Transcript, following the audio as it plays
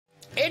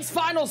It's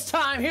finals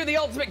time here, the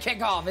ultimate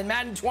kickoff in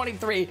Madden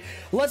 23.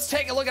 Let's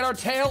take a look at our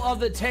tail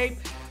of the tape.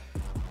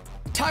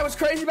 Ty, what's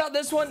crazy about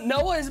this one?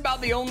 Noah is about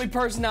the only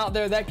person out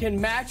there that can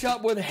match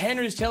up with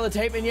Henry's tail of the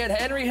tape, and yet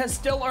Henry has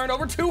still earned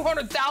over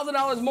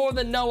 $200,000 more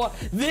than Noah.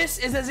 This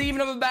is as even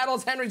of a battle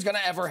as Henry's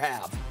gonna ever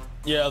have.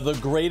 Yeah, the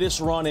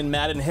greatest run in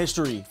Madden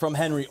history from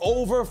Henry.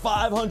 Over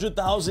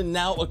 500,000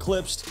 now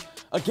eclipsed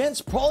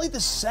against probably the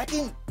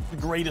second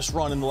greatest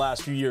run in the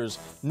last few years.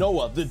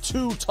 Noah, the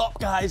two top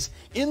guys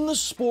in the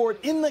sport,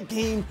 in the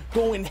game,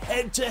 going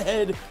head to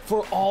head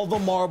for all the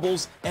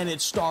marbles, and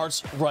it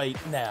starts right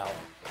now.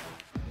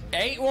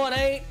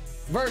 818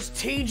 versus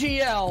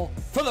TGL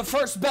for the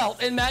first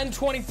belt in Madden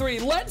 23.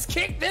 Let's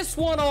kick this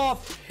one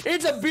off.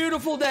 It's a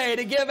beautiful day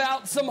to give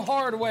out some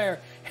hardware.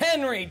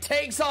 Henry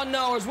takes on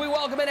Noah as we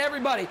welcome in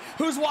everybody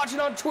who's watching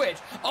on Twitch,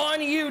 on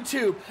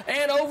YouTube,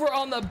 and over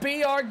on the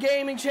BR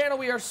Gaming channel.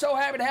 We are so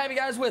happy to have you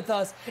guys with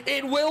us.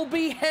 It will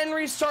be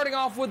Henry starting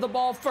off with the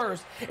ball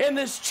first in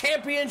this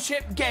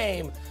championship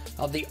game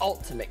of the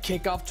Ultimate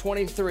Kickoff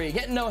 23.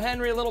 Getting to know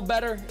Henry a little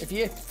better. If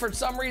you, for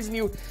some reason,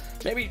 you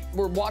maybe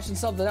were watching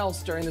something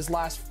else during this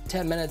last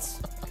 10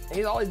 minutes,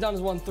 all he's done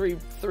is won three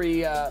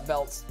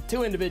belts,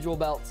 2 individual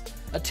belts,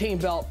 a team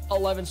belt,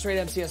 11 straight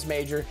MCS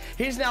major.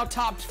 He's now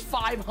topped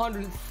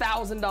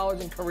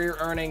 $500,000 in career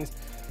earnings.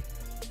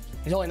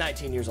 He's only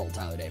 19 years old,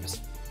 Tyler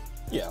Davis.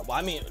 Yeah, well,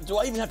 I mean, do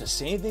I even have to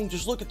say anything?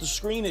 Just look at the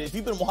screen. If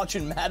you've been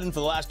watching Madden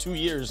for the last 2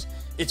 years,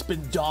 it's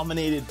been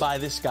dominated by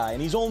this guy.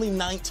 And he's only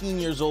 19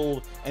 years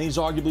old, and he's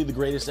arguably the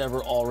greatest ever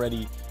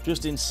already.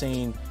 Just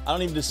insane. I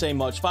don't even have to say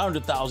much.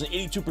 500,000,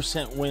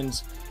 82%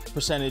 wins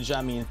percentage.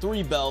 I mean,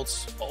 3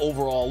 belts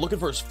overall. Looking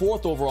for his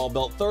 4th overall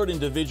belt, 3rd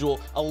individual,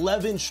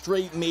 11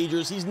 straight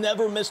majors. He's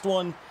never missed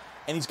one,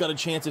 and he's got a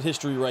chance at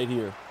history right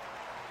here.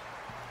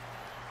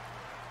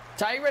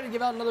 Ty, you ready to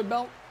give out another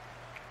belt?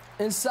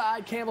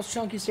 Inside Campbell's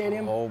Chunky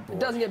Stadium. Oh, boy. It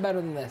doesn't get better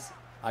than this.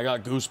 I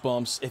got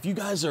goosebumps. If you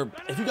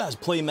guys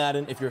play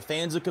Madden, if you're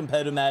fans of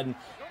competitive Madden,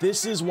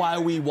 this is why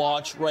we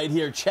watch right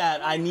here.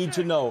 Chat, I need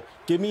to know.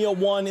 Give me a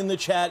 1 in the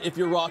chat if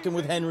you're rocking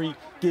with Henry.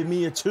 Give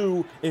me a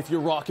 2 if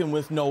you're rocking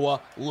with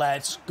Noah.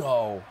 Let's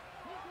go.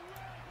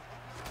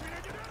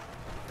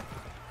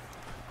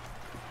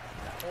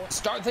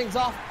 Start things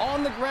off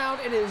on the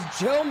ground. It is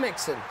Joe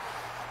Mixon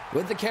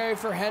with the carry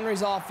for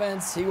Henry's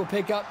offense. He will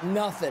pick up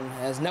nothing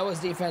as Noah's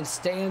defense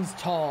stands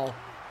tall.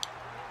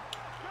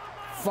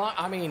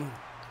 I mean,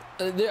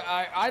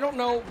 I don't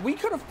know. We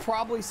could have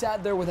probably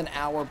sat there with an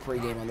hour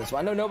pregame on this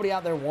one. I know nobody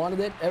out there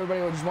wanted it. Everybody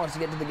just wants to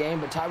get to the game.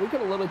 But, Ty, we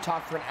could have literally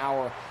talked for an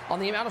hour on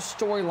the amount of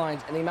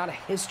storylines and the amount of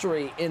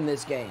history in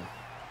this game.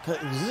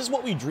 This is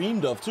what we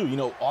dreamed of, too. You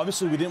know,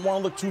 obviously we didn't want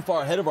to look too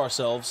far ahead of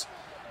ourselves,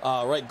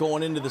 right,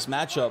 going into this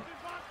matchup.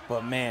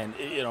 But, man,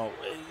 you know,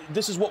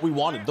 this is what we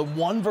wanted. The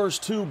 1 versus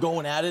 2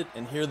 going at it,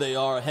 and here they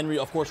are. Henry,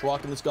 of course,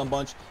 rocking this gun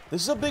bunch.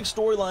 This is a big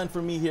storyline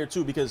for me here,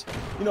 too, because,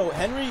 you know,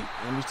 Henry,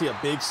 and we see a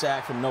big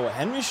sack from Noah.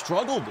 Henry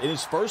struggled in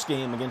his first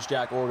game against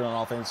Jack Oregon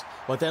on offense,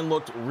 but then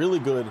looked really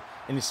good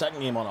in his second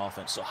game on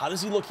offense. So how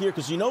does he look here?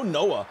 Because, you know,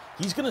 Noah,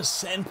 he's going to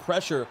send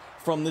pressure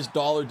from this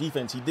dollar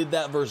defense. He did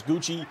that versus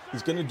Gucci.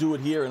 He's going to do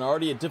it here, and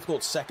already a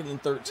difficult 2nd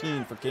and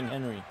 13 for King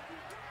Henry.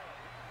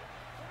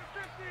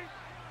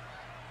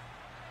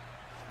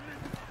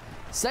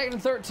 2nd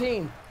and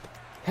 13.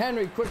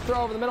 Henry, quick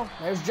throw over the middle.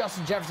 There's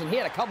Justin Jefferson. He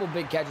had a couple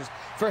big catches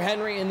for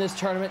Henry in this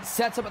tournament.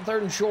 Sets up a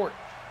 3rd and short.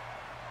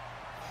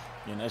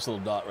 Yeah, nice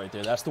little dot right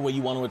there. That's the way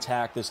you want to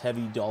attack this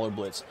heavy dollar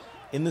blitz.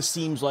 In the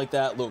seams like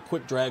that, little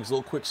quick drags,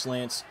 little quick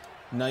slants.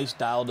 Nice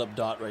dialed up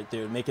dot right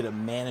there. Make it a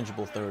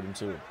manageable 3rd and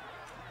 2.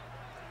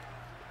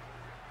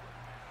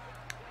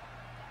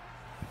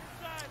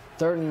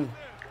 3rd and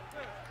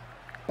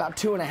about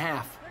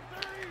 2.5.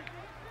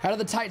 Out of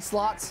the tight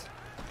slots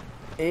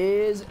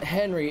is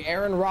Henry.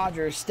 Aaron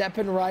Rodgers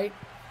stepping right,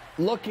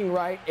 looking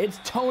right. It's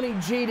Tony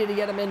G. Did he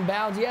get him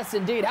inbounds? Yes,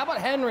 indeed. How about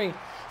Henry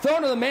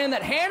throwing to the man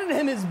that handed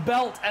him his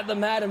belt at the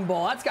Madden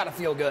Bowl? That's got to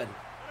feel good.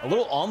 A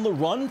little on the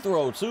run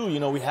throw, too. You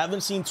know, we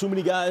haven't seen too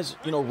many guys,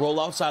 you know, roll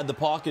outside the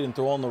pocket and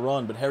throw on the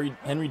run, but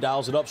Henry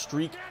dials it up,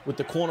 streak with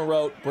the corner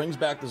route, brings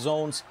back the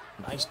zones.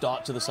 Nice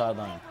dot to the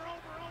sideline.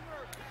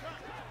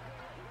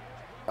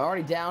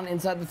 Already down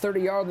inside the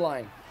 30-yard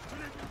line.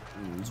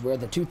 Is where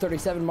the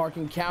 237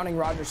 marking counting.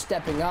 Rodgers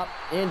stepping up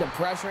into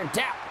pressure, and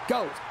down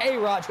goes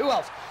A-Rod. Who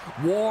else?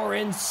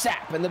 Warren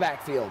Sapp in the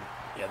backfield.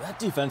 Yeah, that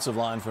defensive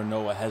line for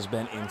Noah has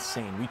been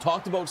insane. We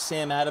talked about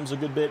Sam Adams a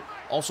good bit.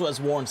 Also has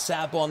Warren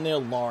Sapp on there,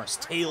 Lawrence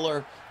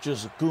Taylor,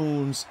 just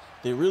goons.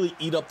 They really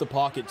eat up the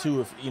pocket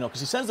too, if you know, because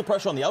he sends the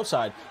pressure on the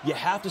outside. You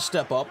have to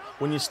step up.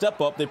 When you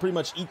step up, they pretty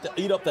much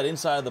eat up that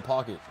inside of the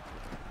pocket.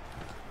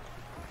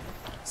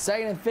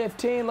 2nd and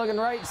 15, looking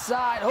right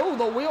side. Oh,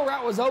 the wheel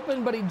route was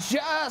open, but he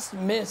just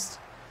missed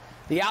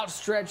the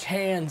outstretched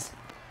hands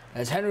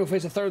as Henry will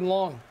face a 3rd and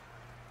long.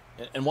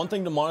 And one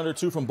thing to monitor,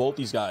 too, from both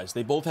these guys,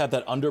 they both have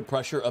that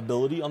under-pressure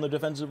ability on the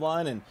defensive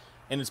line, and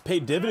it's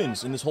paid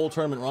dividends in this whole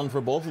tournament run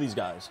for both of these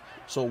guys.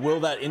 So will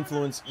that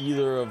influence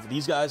either of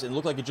these guys? It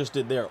looked like it just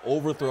did there.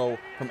 Overthrow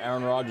from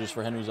Aaron Rodgers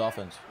for Henry's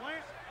offense.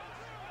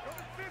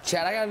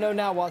 Chad, I got to know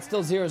now while it's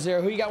still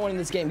 0-0. Who you got winning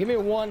this game? Give me a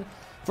 1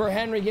 for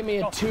Henry. Give me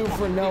a 2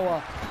 for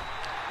Noah.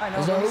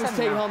 So who's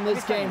taking home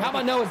this game? How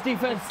about Noah's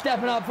defense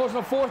stepping up, forcing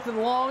a 4th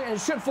and long, and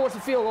should force a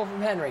field goal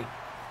from Henry.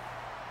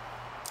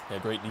 Yeah,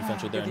 great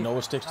defense right there.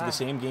 Noah sticks to the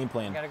same game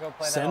plan. Go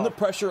Send the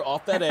pressure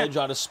off that edge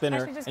out of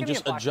spinner and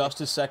just adjust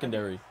his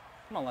secondary.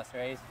 Come on, Lester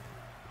Hayes.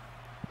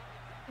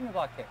 Give me a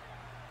block kick.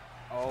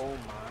 Oh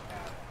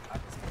my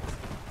God.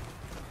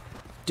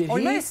 Did he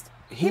missed?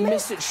 He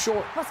missed it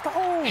short. Let's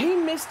go. He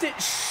missed it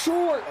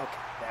short.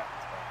 Okay.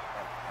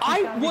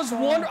 I was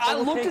wondering. I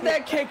looked at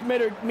that kick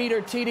meter,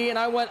 TD, and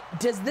I went,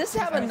 "Does this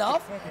have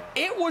enough?"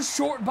 It was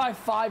short by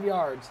 5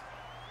 yards.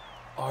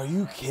 Are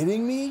you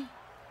kidding me?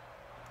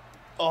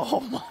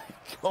 Oh my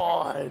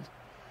God!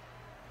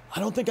 I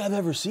don't think I've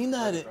ever seen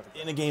that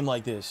in a game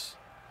like this.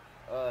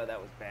 That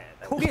was bad.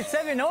 Go get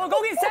 7, Noah.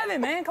 Go get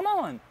 7, man. Come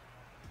on.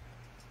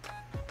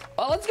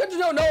 Let's get to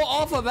know Noah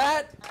off of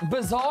that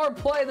bizarre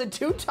play. The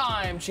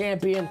 2-time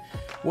champion,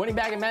 winning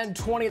back in Madden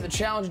 20 at the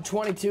Challenge in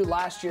 22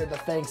 last year at the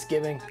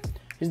Thanksgiving.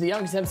 He's the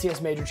youngest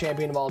MCS major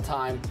champion of all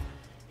time.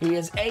 He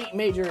has 8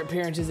 major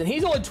appearances, and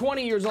he's only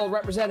 20 years old,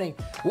 representing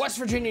West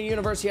Virginia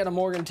University out of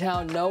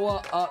Morgantown.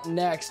 Noah up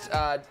next.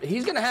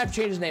 He's going to have to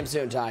change his name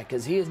soon, Ty,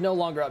 because he is no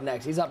longer up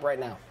next. He's up right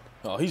now.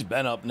 Oh, he's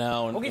been up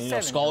now.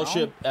 And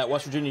scholarship at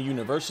West Virginia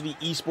University,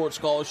 esports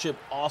scholarship.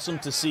 Awesome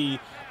to see.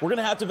 We're going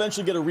to have to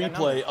eventually get a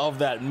replay of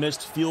that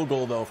missed field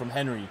goal, though, from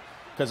Henry,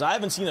 because I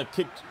haven't seen a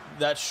kick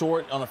that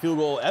short on a field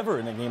goal ever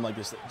in a game like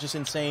this. Just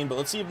insane. But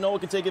let's see if Noah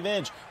can take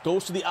advantage.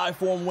 Goes to the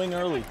I-form wing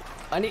early.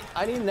 I need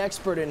an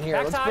expert in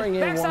here. Let's bring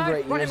in one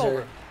great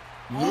user.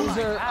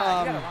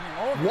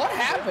 What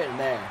happened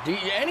there?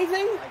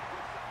 Anything?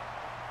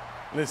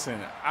 Listen,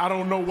 I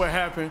don't know what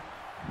happened.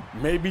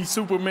 Maybe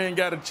Superman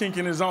got a chink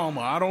in his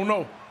armor. I don't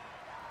know.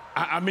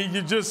 I mean,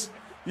 you're just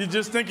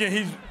thinking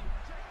he's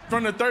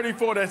from the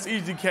 34. That's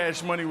easy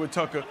cash money with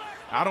Tucker.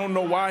 I don't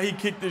know why he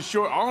kicked it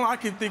short. All I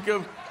can think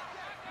of,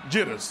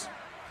 jitters.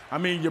 I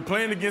mean, you're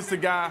playing against a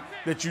guy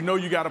that you know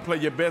you got to play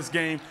your best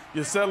game.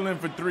 You're settling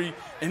for 3,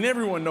 and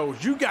everyone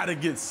knows you got to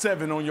get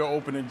 7 on your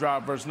opening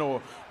drive versus Noah,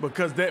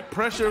 because that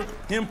pressure,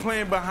 him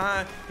playing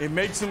behind, it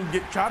makes him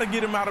try to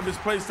get him out of his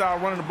play style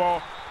running the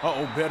ball.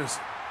 Better.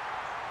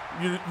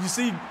 You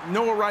see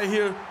Noah right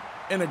here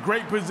in a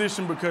great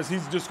position because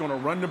he's just going to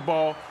run the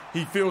ball.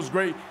 He feels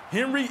great.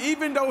 Henry,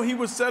 even though he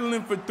was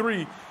settling for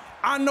 3,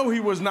 I know he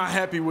was not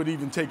happy with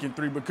even taking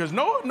 3 because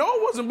Noah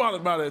wasn't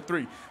bothered by that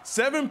 3.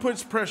 7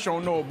 puts pressure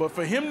on Noah, but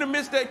for him to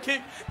miss that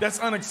kick, that's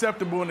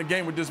unacceptable in a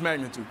game with this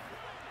magnitude.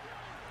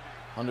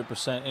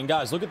 100%. And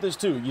guys, look at this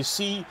too. You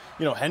see,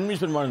 Henry's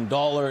been running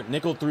dollar,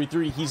 nickel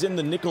 3-3. He's in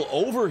the nickel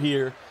over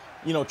here,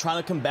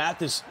 trying to combat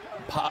this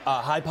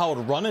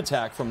high-powered run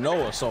attack from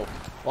Noah. So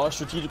a lot of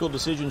strategical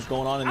decisions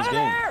going on in this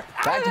game.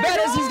 Back to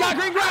Bettis. He's got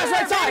green grass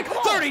right side.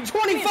 30,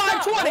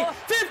 25, 20,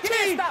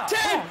 15, 10,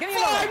 5.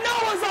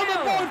 Noah's on the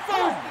board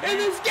first in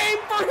this game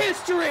for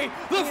history.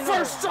 The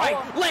first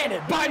strike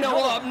landed by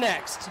Noah up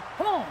next.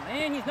 Come on,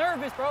 man. He's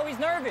nervous, bro. He's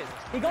nervous.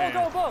 He's going to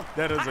go above.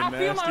 That is a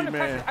nasty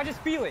man. I just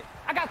feel it.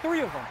 I got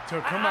 3 of them.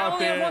 To come out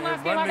there and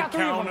run the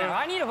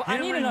counter.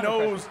 Henry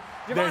knows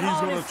that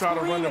he's going to try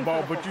to run the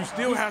ball, but you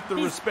still have to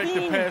respect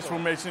the pass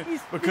formation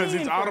because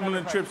it's audible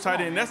and trips tight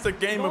end. That's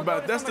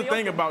the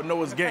thing about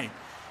Noah's game.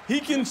 He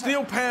can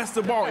still pass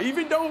the ball.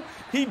 Even though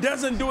he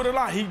doesn't do it a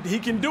lot, he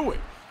can do it.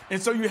 And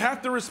so you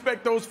have to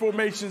respect those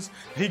formations.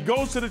 He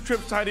goes to the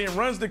trips tight end,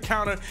 runs the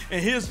counter,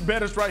 and here's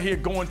Bettis right here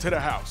going to the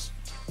house.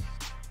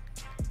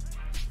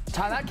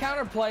 Ty, that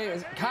counter play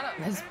is kind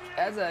of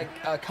has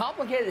a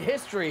complicated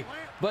history,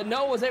 but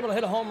Noah was able to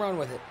hit a home run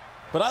with it.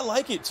 But I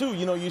like it too.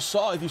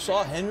 If you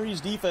saw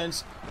Henry's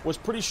defense was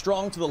pretty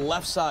strong to the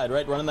left side,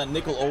 right, running that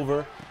nickel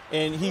over,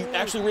 and he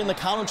actually ran the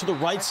counter to the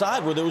right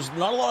side where there was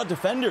not a lot of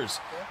defenders.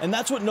 And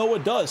that's what Noah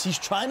does. He's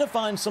trying to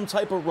find some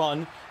type of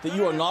run that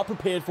you are not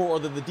prepared for or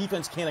that the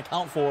defense can't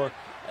account for.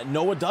 And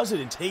Noah does it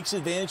and takes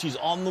advantage. He's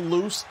on the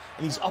loose,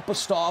 and he's up a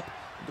stop,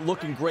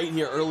 looking great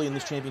here early in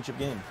this championship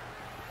game.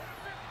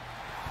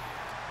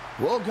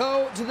 We'll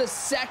go to the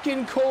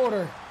second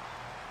quarter.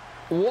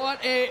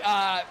 What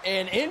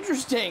an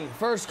interesting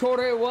first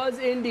quarter it was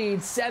indeed.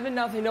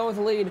 7-0 Noah with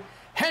the lead.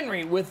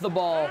 Henry with the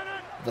ball.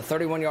 The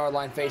 31-yard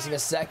line facing a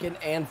 2nd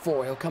and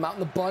 4. He'll come out in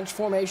the bunch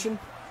formation.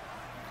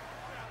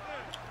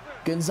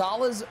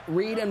 Gonzalez,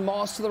 Reed, and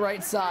Moss to the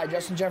right side.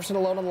 Justin Jefferson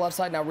alone on the left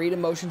side. Now Reed in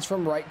motions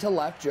from right to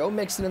left. Joe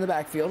Mixon in the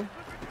backfield.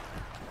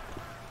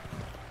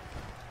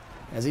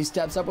 As he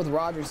steps up with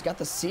Rodgers, he's got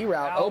the C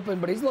route open,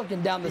 but he's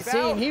looking down the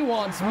seam. He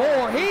wants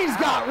more. He's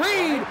got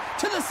Reed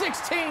to the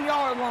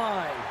 16-yard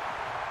line.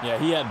 Yeah,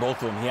 he had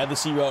both of them. He had the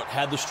C route,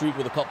 had the streak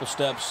with a couple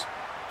steps.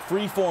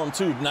 Free form,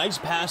 too. Nice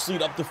pass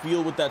lead up the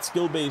field with that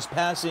skill-based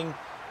passing.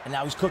 And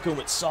now he's cooking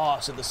with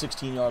sauce at the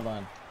 16-yard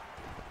line.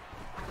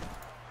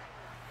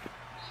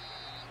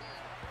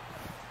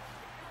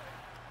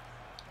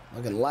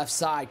 Looking left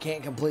side,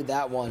 can't complete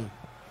that one.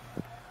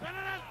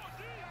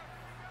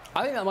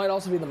 I think that might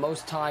also be the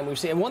most time we've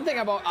seen. And one thing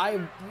about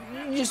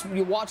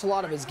you watch a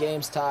lot of his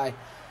games, Ty.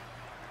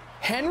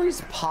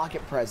 Henry's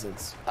pocket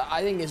presence,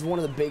 I think, is one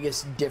of the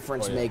biggest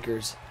difference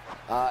makers.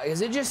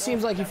 Because it just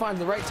seems like he finds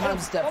the right time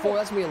to step forward.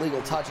 That's going to be a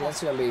legal touch, and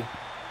that's going to be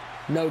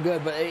no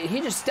good. But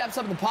he just steps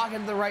up in the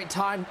pocket at the right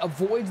time,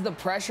 avoids the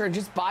pressure, and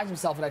just buys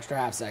himself an extra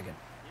half second.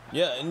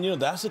 Yeah, and,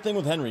 that's the thing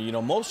with Henry.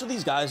 Most of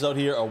these guys out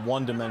here are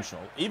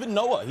one-dimensional. Even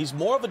Noah, he's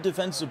more of a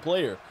defensive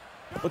player.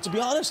 But to be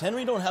honest,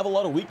 Henry don't have a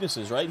lot of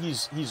weaknesses, right?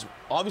 He's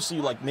obviously,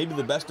 like, maybe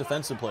the best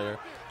defensive player.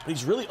 But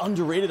he's really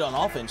underrated on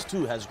offense,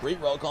 too. Has great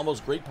route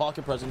combos, great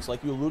pocket presence,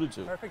 like you alluded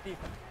to. Perfect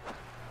defense.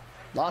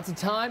 Lots of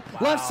time.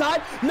 Wow. Left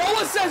side.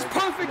 Noah says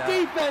perfect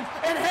defense,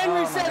 and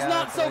Henry says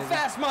not so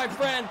fast, my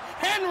friend.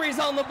 Henry's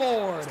on the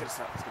board.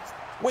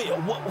 Wait,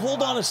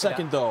 hold on a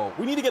second, though.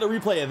 We need to get a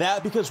replay of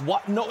that because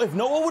if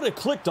Noah would have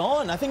clicked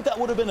on, I think that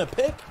would have been a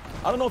pick.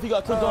 I don't know if he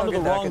got clicked onto the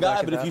wrong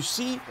guy, but if you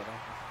see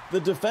the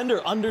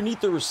defender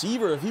underneath the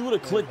receiver, if he would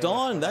have clicked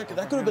on, that could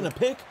have been a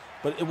pick.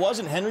 But it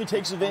wasn't. Henry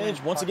takes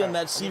advantage. Once again,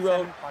 that C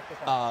route,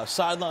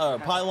 sideline,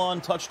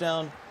 pylon,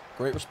 touchdown.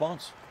 Great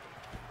response.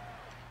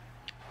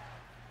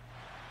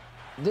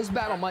 This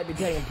battle might be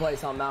taking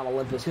place on Mount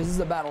Olympus because this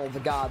is a battle of the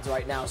gods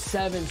right now.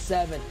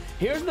 7-7.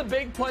 Here's the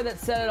big play that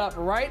set it up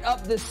right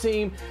up the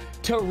seam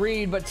to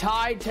Reed. But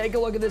Ty, take a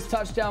look at this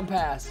touchdown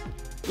pass.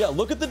 Yeah,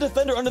 look at the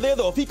defender under there,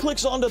 though. If he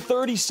clicks on to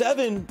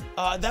 37,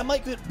 that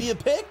might be a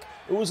pick.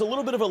 It was a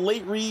little bit of a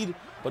late read,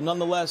 but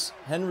nonetheless,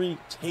 Henry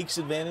takes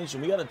advantage,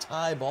 and we got a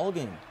tie ball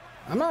game.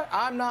 I'm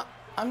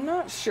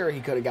not sure he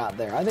could have got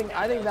there. I think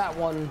that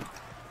one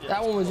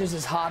was just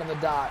as hot of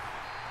a dot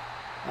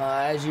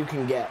as you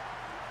can get.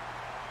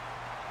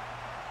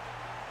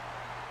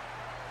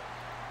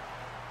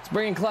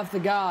 Bringing Clef the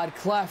God.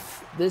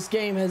 Clef, this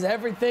game has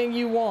everything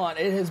you want.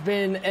 It has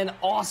been an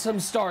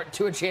awesome start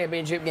to a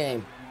championship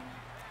game.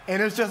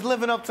 And it's just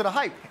living up to the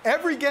hype.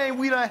 Every game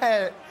we done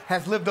had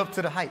has lived up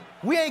to the hype.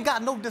 We ain't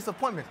got no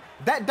disappointments.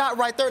 That dot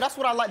right there, that's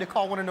what I like to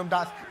call one of them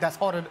dots that's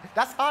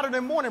hotter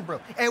than morning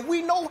breath. And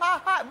we know how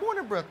hot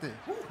morning breath is.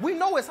 We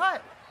know it's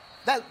hot.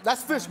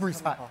 That's fish grease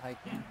hot.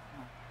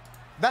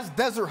 That's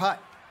desert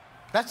hot.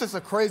 That's just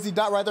a crazy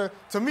dot right there.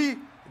 To me,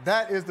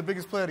 that is the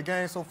biggest play of the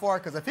game so far,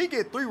 because if he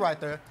get 3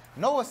 right there,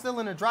 Noah's still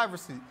in the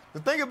driver's seat.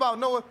 The thing about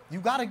Noah, you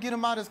got to get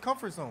him out of his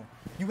comfort zone.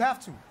 You have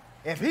to.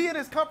 If he in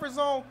his comfort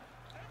zone,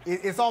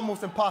 it's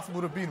almost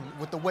impossible to beat him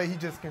with the way he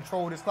just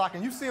controlled his clock.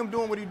 And you see him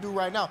doing what he do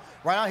right now.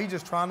 Right now, he's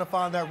just trying to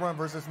find that run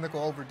versus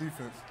nickel over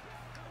defense.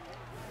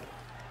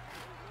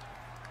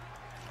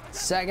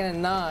 2nd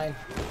and 9.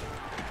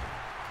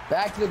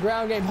 Back to the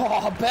ground game.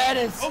 Oh,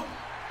 Bettis.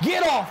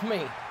 Get off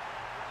me.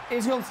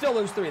 He's going to still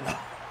lose 3, though.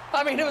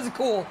 I mean, it was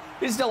cool.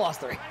 He still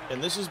lost 3.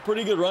 And this is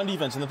pretty good run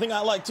defense. And the thing I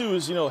like, too,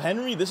 is,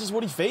 Henry, this is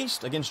what he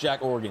faced against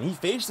Jack Oregon. He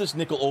faced this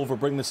nickel over,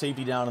 bring the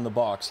safety down in the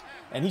box.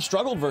 And he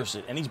struggled versus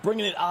it. And he's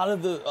bringing it out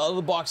of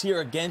the box here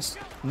against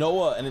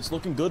Noah. And it's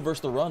looking good versus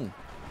the run.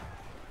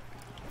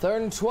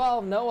 3rd and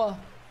 12. Noah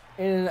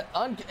in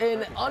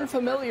an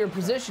unfamiliar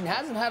position.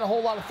 Hasn't had a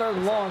whole lot of 3rd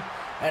and long.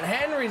 And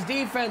Henry's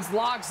defense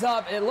locks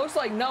up. It looks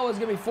like Noah's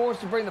going to be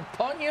forced to bring the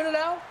punt unit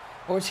out.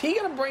 Or is he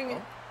going to bring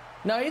it?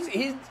 No,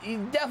 he's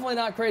definitely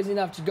not crazy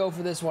enough to go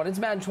for this one. It's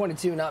Madden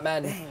 22, not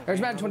Madden. Or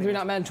it's Madden 23,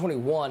 not Madden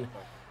 21.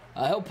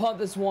 He'll punt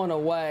this one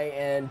away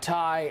and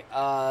tie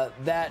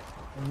that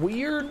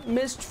weird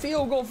missed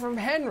field goal from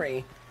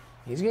Henry.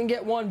 He's going to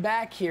get one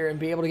back here and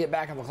be able to get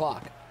back on the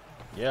clock.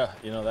 Yeah,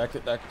 that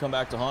could come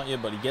back to haunt you,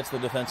 but he gets the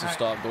defensive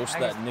stop, goes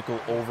to that nickel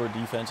over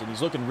defense, and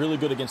he's looking really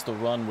good against the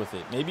run with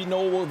it. Maybe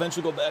Noah will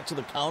eventually go back to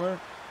the counter,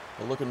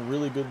 but looking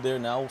really good there.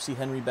 Now we'll see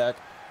Henry back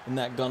in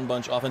that gun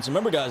bunch offense. And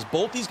remember, guys,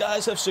 both these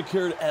guys have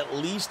secured at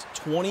least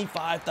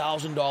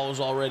 $25,000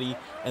 already,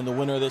 and the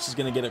winner of this is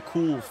going to get a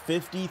cool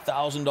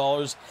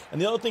 $50,000.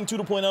 And the other thing, too,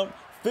 to point out,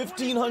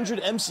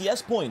 1,500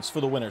 MCS points for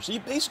the winner. So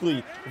you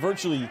basically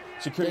virtually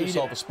secure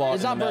yourself a spot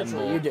in the Madden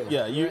Bowl. You do.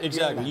 Yeah,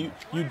 exactly.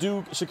 You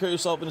do secure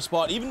yourself in a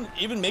spot.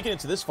 Even making it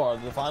to this far,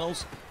 the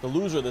finals, the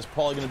loser of this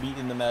probably going to be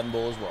in the Madden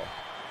Bowl as well.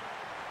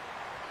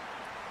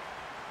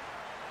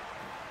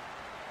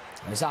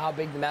 We saw how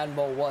big the Madden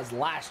Bowl was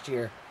last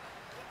year.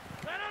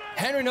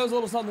 Henry knows a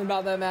little something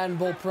about that Madden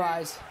Bowl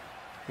prize.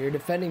 You're a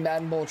defending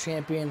Madden Bowl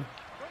champion.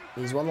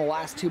 He's won the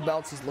last 2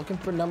 belts. He's looking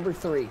for number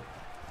 3.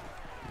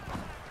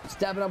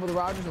 Stepping up with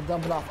Rogers, will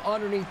dump it off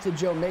underneath to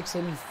Joe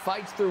Mixon. He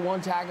fights through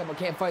 1 tackle, but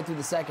can't fight through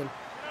the 2nd.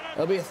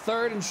 It'll be a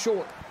 3rd and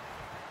short.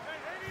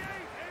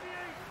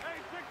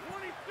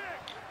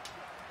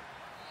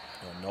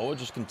 Noah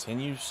just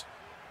continues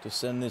to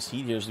send this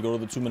heat here to go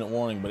to the 2-minute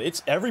warning, but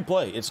it's every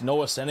play. It's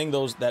Noah sending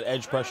that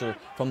edge pressure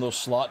from those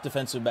slot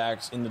defensive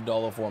backs in the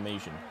dollar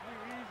formation.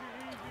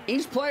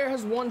 Each player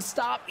has 1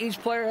 stop. Each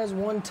player has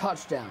 1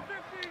 touchdown.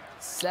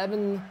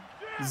 7's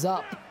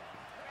up.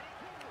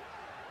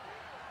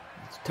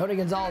 Tony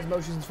Gonzalez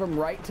motions from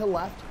right to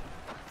left.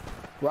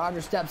 Roger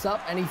steps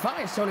up, and he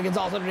finds Tony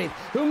Gonzalez underneath,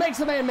 who makes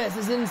the man miss.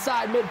 Is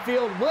inside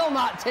midfield, will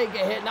not take a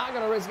hit, not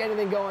going to risk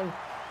anything going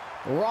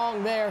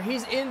wrong there.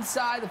 He's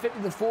inside the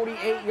 50 to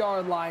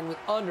 48-yard line with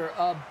under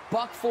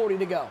 $140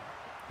 to go.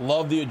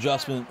 Love the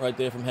adjustment right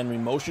there from Henry.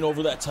 Motion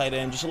over that tight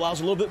end just allows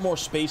a little bit more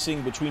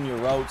spacing between your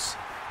routes.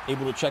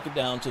 able to check it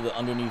down to the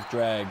underneath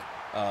drag.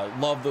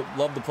 Love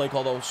the play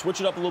call, though.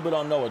 Switch it up a little bit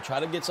on Noah. Try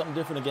to get something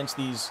different against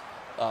these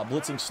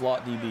blitzing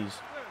slot DBs.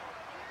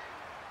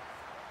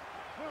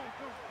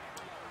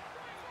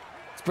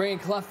 Let's bring in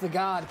Clef the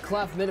God.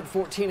 Clef, minute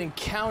 14 and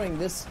counting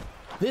this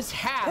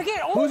half.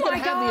 Oh Who's going my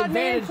to have the God,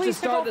 advantage man, to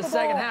start the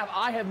second ball. half?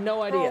 I have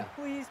no idea.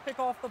 Bro, please pick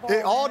off the ball.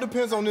 It all man.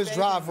 depends on this Thank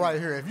drive you. right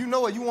here. If you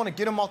know it, you want to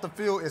get him off the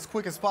field as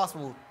quick as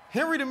possible.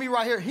 Henry, to me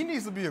right here, he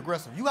needs to be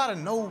aggressive. You got to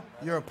know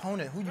your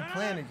opponent, who you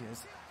playing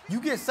against. You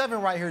get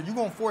 7 right here, you're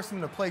going to force him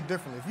to play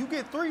differently. If you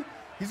get 3,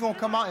 he's going to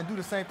come out and do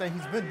the same thing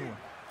he's been doing.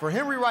 For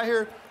Henry right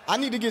here, I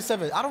need to get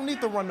 7. I don't need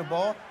to run the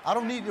ball. I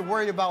don't need to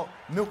worry about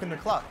milking the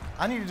clock.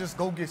 I need to just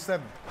go get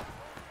 7.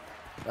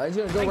 He's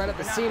going to go right at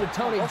the seam of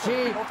Tony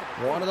G.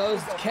 One of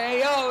those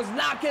KOs,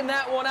 knocking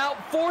that one out.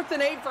 4th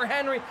and 8 for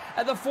Henry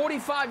at the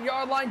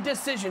 45-yard line,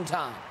 decision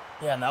time.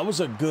 Yeah, and that was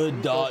a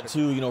good dot,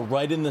 too. You know,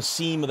 right in the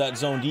seam of that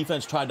zone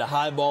defense. Tried to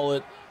highball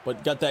it,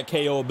 but got that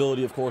KO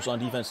ability, of course, on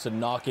defense to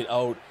knock it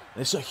out.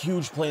 And it's a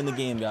huge play in the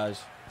game,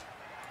 guys.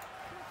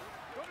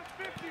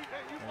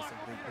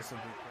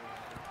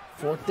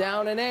 4th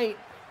down and 8.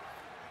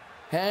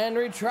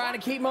 Henry trying to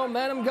keep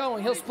momentum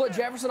going. He'll split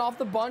Jefferson off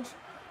the bunch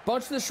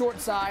to the short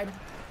side.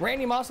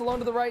 Randy Moss alone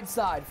to the right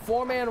side.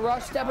 4-man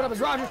rush, stepping up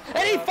as Rodgers,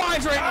 and he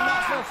finds Randy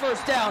Moss for a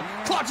first down.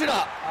 Clutch it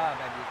up.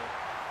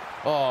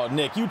 Oh,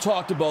 Nick, you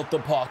talked about the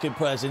pocket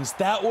presence.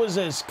 That was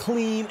as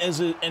clean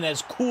and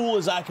as cool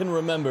as I can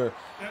remember.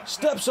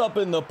 Steps up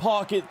in the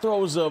pocket,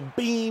 throws a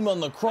beam on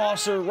the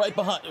crosser right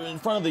behind, in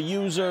front of the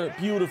user.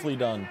 Beautifully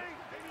done.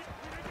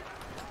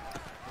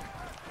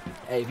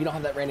 Hey, if you don't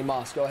have that Randy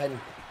Moss, go ahead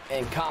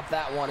and cop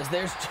that one. As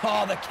there's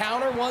the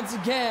counter once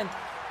again.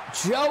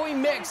 Joey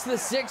Mix, the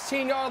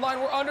 16-yard line.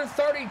 We're under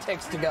 30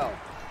 ticks to go.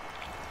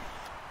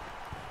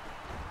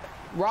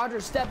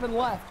 Rodgers stepping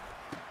left.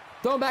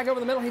 Throwing back over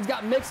the middle. He's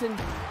got Mixon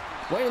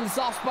waiting in the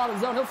soft spot of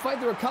the zone. He'll fight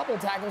through a couple of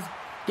tackles.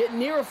 Get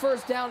near a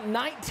first down.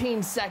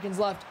 19 seconds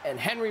left, and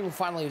Henry will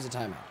finally use a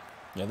timeout.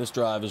 Yeah, this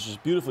drive is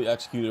just beautifully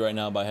executed right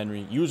now by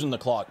Henry, using the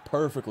clock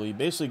perfectly.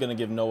 Basically going to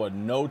give Noah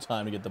no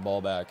time to get the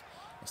ball back.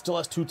 It still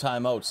has 2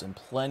 timeouts and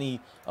plenty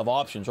of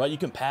options, right? You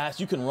can pass,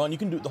 you can run, you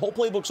can do. The whole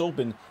playbook's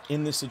open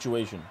in this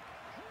situation.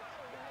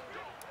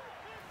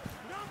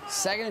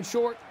 2nd and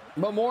short,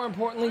 but more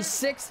importantly,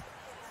 6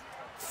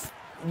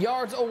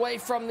 yards away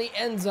from the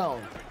end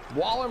zone.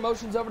 Waller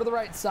motions over to the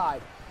right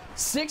side.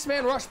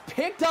 6-man rush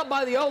picked up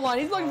by the O-line.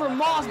 He's looking for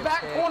Moss,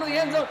 back corner of the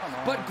end zone,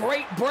 but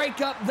great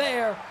breakup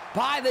there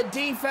by the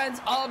defense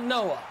of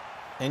Noah.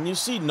 And you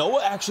see,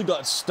 Noah actually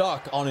got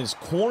stuck on his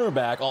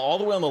cornerback all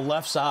the way on the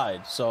left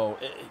side. So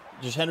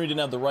just Henry didn't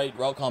have the right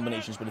route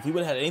combinations. But if he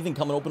would have had anything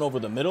coming open over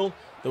the middle,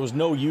 there was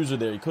no user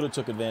there. He could have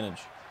took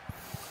advantage.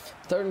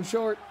 3rd and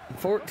short,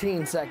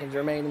 14 seconds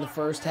remain in the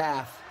first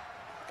half.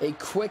 A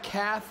quick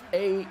half,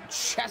 a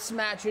chess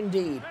match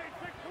indeed.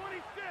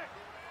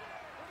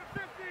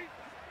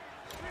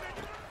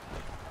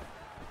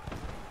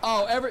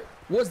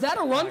 Was that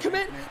a run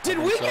commit? Did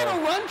we get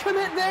a run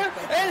commit there?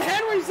 And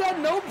Henry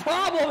said no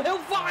problem. He'll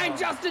find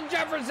Justin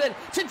Jefferson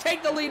to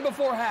take the lead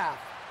before half.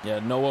 Yeah,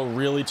 Noah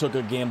really took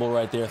a gamble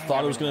right there.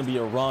 Thought it was going to be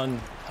a run.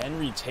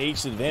 Henry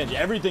takes advantage.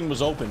 Everything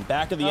was open.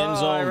 Back of the end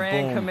zone.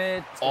 Boom.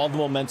 Commit. All the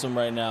momentum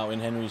right now in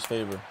Henry's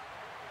favor.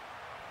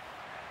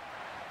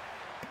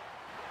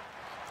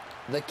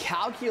 The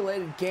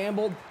calculated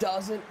gamble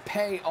doesn't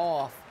pay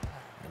off.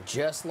 And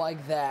just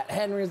like that,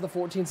 Henry has the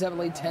 14-7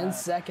 lead. 10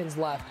 seconds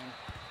left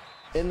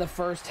in the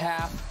first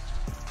half.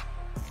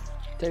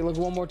 Take a look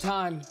one more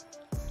time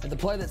at the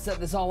play that set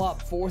this all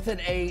up. 4th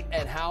and 8,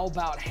 and how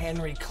about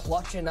Henry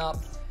clutching up,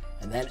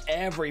 and then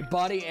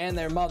everybody and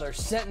their mother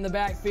sent in the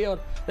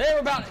backfield. They were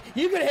about,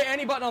 you could hit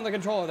any button on the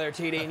controller there,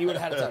 TD, and you would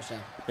have had a touchdown.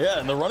 Yeah,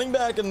 and the running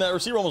back and the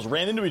receiver almost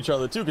ran into each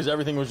other too, because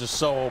everything was just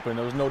so open.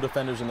 There was no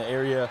defenders in the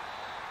area.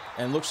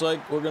 And looks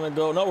like we're going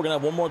to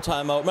have one more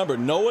timeout. Remember,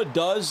 Noah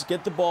does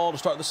get the ball to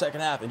start the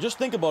second half. And just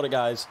think about it,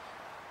 guys.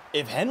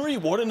 If Henry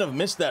wouldn't have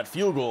missed that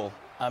field goal,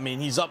 I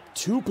mean, he's up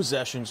 2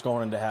 possessions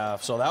going into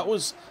half. So that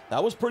was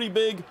pretty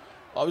big.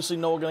 Obviously,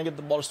 Noah going to get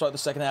the ball to start the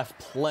second half.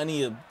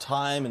 Plenty of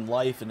time and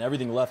life and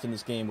everything left in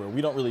this game where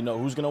we don't really know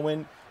who's going to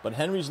win. But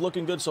Henry's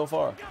looking good so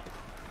far.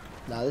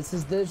 Now,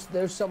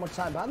 there's so much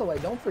time. By the way,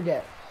 don't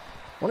forget,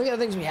 one of the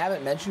other things we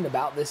haven't mentioned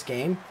about this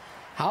game,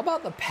 how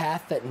about the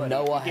path that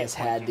Noah has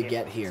had to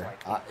get here?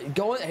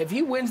 If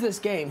he wins this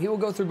game, he will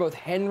go through both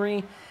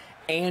Henry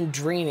and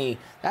Drini.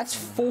 That's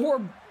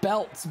 4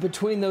 belts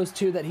between those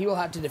two that he will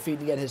have to defeat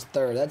to get his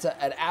 3rd. That's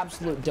an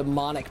absolute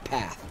demonic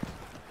path.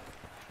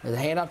 There's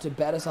a handoff to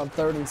Bettis on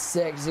 3rd and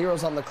 6.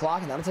 0's on the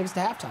clock, and that'll take us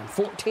to halftime.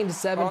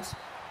 14-7.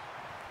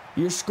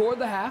 You scored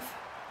the half,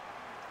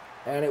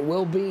 and it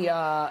will be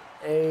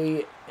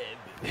it's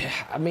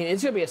going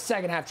to be a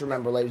second half to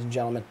remember, ladies and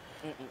gentlemen.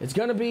 It's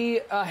going to be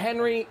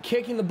Henry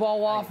kicking the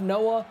ball off.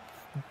 Noah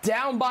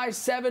down by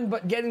 7,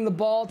 but getting the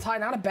ball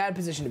tied. Not a bad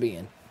position to be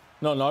in.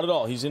 No, not at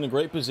all. He's in a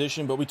great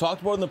position. But we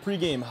talked about in the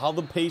pregame how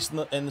the pace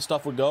and the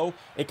stuff would go.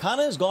 It kind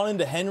of has gone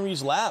into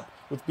Henry's lap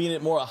with being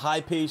at more a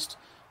high-paced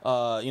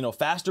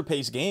faster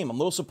paced game. I'm a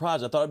little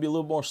surprised. I thought it'd be a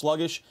little more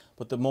sluggish,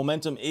 but the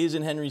momentum is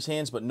in Henry's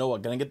hands. But Noah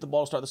gonna get the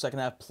ball to start the second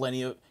half.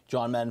 Plenty of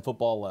John Madden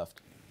football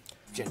left.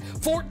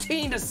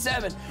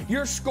 14-7,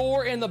 your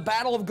score in the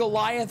battle of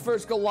Goliath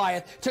versus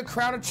Goliath to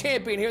crown a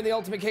champion here in the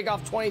Ultimate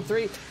Kickoff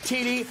 23.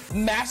 TD,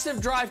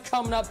 massive drive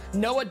coming up.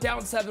 Noah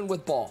down 7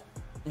 with ball.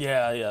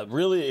 Yeah,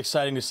 really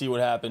exciting to see what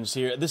happens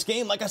here. This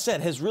game, like I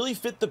said, has really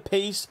fit the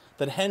pace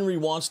that Henry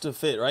wants to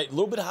fit, right? A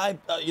little bit high,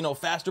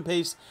 faster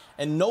pace,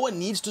 and Noah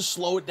needs to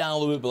slow it down a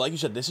little bit. But like you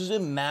said, this is a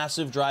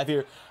massive drive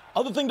here.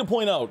 Other thing to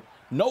point out,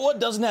 Noah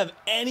doesn't have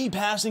any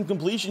passing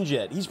completions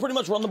yet. He's pretty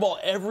much run the ball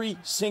every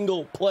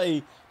single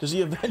play. Does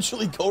he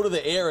eventually go to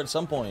the air at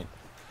some point?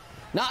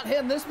 Not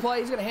him this play.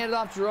 He's going to hand it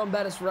off to Jerome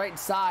Bettis right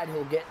side.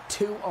 He'll get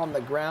 2 on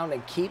the ground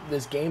and keep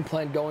this game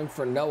plan going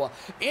for Noah.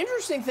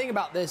 Interesting thing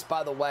about this,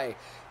 by the way,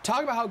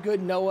 talk about how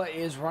good Noah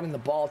is running the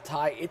ball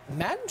tight.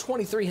 Madden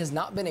 23 has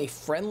not been a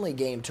friendly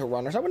game to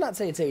runners. I would not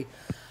say it's a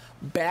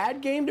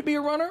bad game to be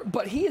a runner,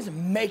 but he is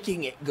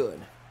making it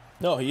good.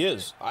 No, he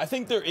is. I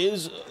think there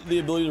is the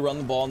ability to run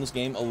the ball in this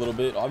game a little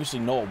bit. Obviously,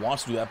 Noah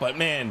wants to do that, but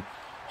man,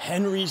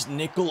 Henry's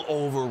nickel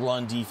over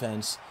run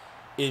defense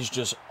is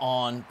just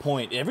on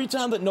point. Every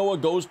time that Noah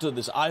goes to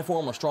this I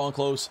form or strong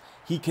close,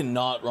 he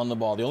cannot run the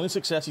ball. The only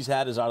success he's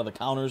had is out of the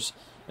counters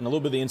and a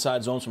little bit of the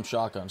inside zones from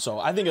shotgun. So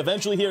I think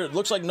eventually here, it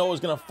looks like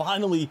Noah's going to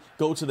finally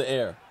go to the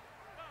air.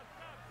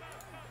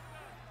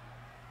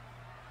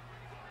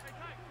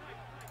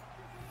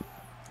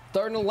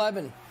 Third and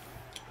 11.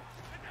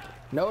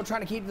 Noah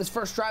trying to keep this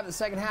first drive of the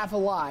second half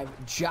alive.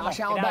 Josh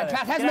Allen back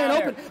pass. Has man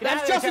open.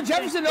 That's Justin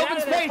Jefferson in open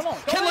space.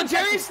 Can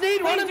L'Jarius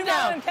Sneed run him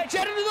down?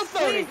 Jet him to the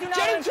 30.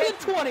 Jet him to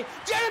the 20.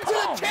 Jet him to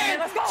the 10.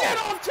 Jet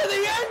off to the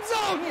end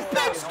zone.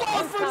 Big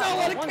score for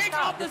Noah to kick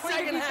off the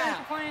second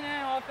half. Playing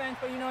that offense,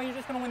 but you're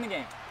just going to win the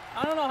game.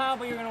 I don't know how,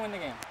 but you're going to win the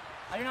game.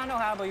 I do not know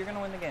how, but you're going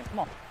to win the game. Come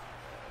on.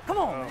 Come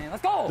on, man.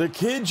 Let's go. The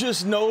kid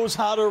just knows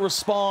how to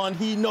respond.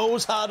 He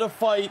knows how to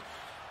fight.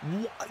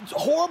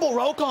 Horrible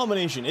route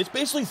combination. It's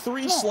basically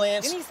 3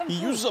 slants. He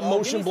uses a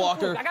motion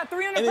blocker. I got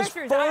 300 and his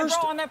pressures.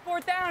 On that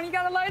 4th down, you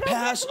got to light up.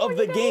 Pass of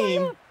the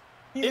game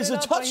is a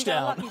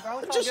touchdown.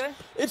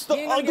 It's the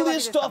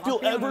ugliest stuff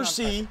you'll ever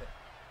see,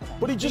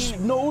 but he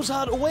just knows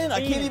how to win. I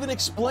can't even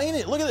explain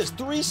it. Look at this.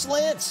 3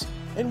 slants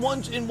and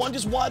one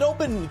just wide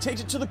open. He takes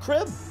it to the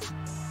crib.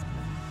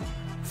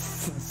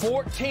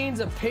 14s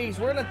apiece.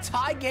 We're in a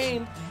tie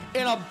game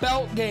in a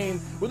belt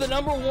game with the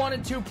number 1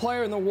 and 2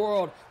 player in the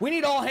world. We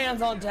need all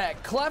hands on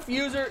deck. Clef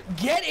user,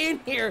 get in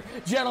here,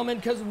 gentlemen,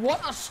 because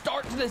what a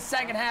start to the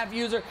second half,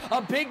 user.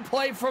 A big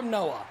play from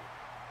Noah.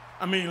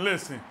 I mean,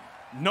 listen.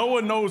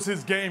 Noah knows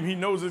his game. He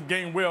knows his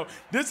game well.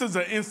 This is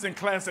an instant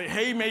classic.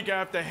 Haymaker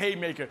after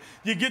haymaker.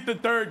 You get the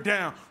 3rd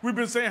down. We've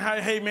been saying how,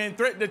 hey, man,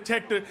 threat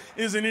detector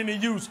isn't any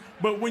use.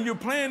 But when you're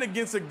playing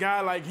against a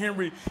guy like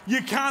Henry,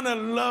 you kind of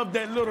love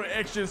that little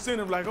extra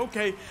incentive. Like,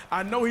 okay,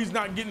 I know he's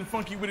not getting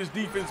funky with his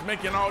defense,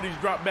 making all these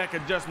drop back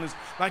adjustments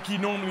like he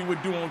normally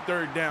would do on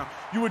 3rd down.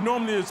 You would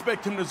normally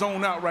expect him to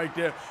zone out right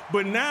there.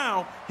 But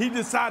now he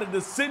decided to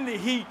send the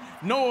heat.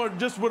 Noah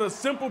just with a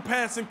simple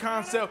passing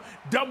concept,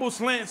 double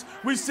slants.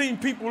 We've seen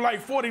people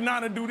like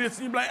 49er do this,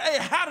 and you're like,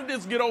 hey, how did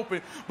this get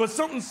open? But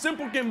something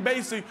simple and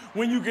basic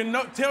when you can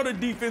tell the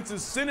defense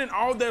is sending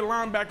all their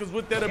linebackers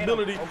with that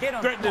ability,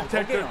 threat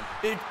detector,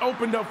 it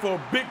opened up for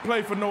a big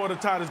play for Noah to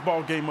tie this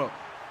ball game up.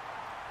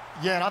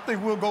 Yeah, and I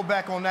think we'll go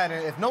back on that.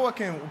 And if Noah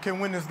can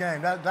win this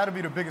game, that'll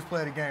be the biggest play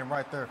of the game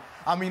right there.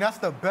 I mean, that's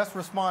the best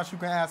response you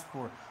can ask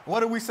for.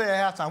 What did we say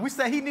at halftime? We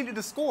said he needed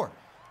to score.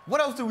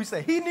 What else did we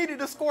say? He needed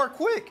to score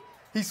quick.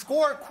 He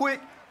scored quick,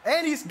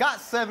 and he's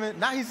got 7.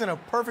 Now he's in a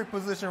perfect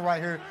position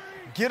right here.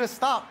 Get a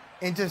stop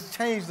and just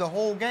change the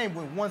whole game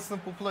with one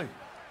simple play.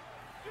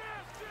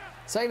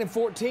 2nd and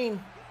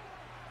 14.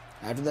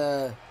 After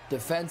the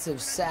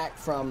defensive sack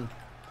from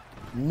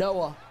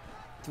Noah.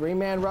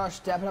 3-man rush,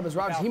 stepping up as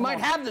Rogers. He might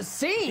have the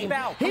seam.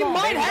 He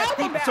might have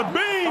the It's a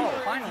beam.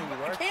 Oh, finally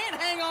you work. Can't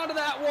hang on to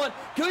that one.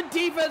 Good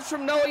defense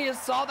from Noah. You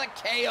saw the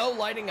KO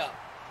lighting up.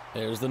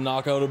 There's the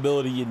knockout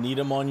ability. You need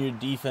him on your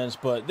defense,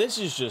 but this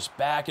is just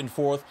back and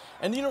forth.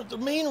 And, the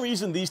main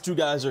reason these 2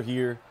 guys are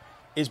here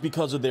is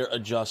because of their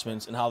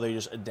adjustments and how they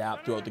just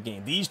adapt throughout the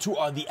game. These 2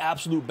 are the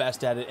absolute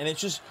best at it, and it's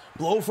just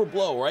blow for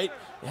blow, right?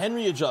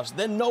 Henry adjusts,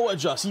 then Noah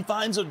adjusts. He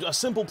finds a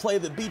simple play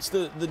that beats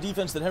the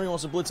defense that Henry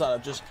wants to blitz out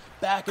of. Just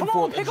back and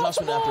forth,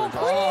 adjustment after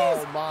adjustment.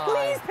 Oh, my.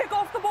 Please pick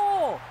off the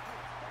ball.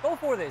 Go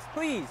for this.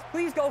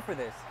 Please go for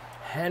this.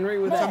 Henry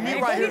with that. Me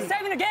right here.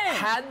 7 again.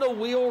 Had the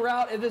wheel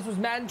route. If this was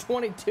Madden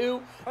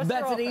 22,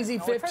 that's an easy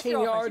 15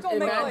 yards. In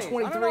Madden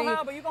 23, I don't know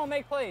how, but you're going to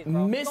make plays,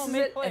 bro. misses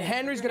it, and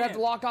Henry's going to have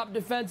to lock up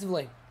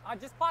defensively.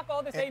 Just clock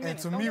all this 8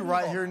 minutes. And to me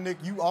right here, Nick,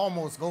 you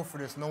almost go for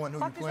this knowing who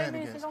you're playing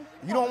against.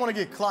 You don't want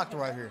to get clocked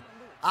right here.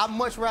 I'd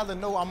much rather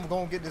know I'm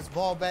going to get this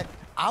ball back.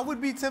 I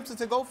would be tempted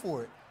to go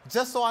for it,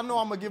 just so I know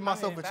I'm going to give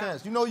myself a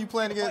chance. You know you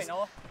playing against,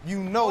 you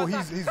know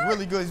he's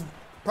really good. He's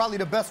probably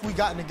the best we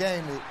got in the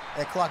game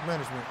at clock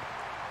management.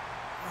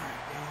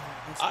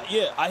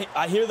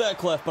 I hear that,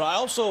 Clef, but I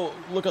also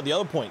look at the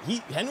other point.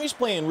 Henry's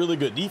playing really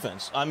good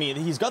defense. I mean,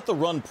 he's got the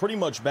run pretty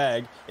much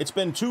bagged. It's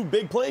been 2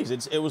 big plays.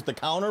 It was the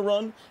counter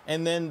run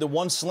and then the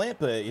 1 slant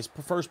play, his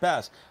first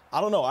pass. I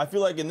don't know. I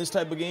feel like in this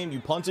type of game, you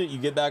punt it, you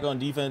get back on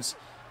defense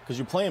because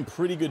you're playing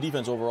pretty good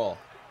defense overall.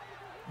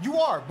 You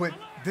are, but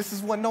this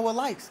is what Noah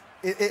likes.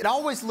 It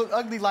always look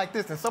ugly like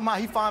this, and somehow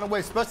he find a way,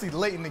 especially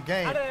late in the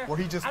game, where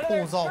he just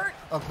pulls off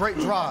a great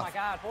drive. Oh, my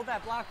God. Hold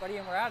that block, buddy,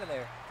 and we're out of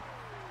there.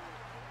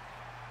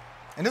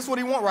 And this is what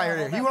he want right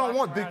here. He don't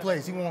want big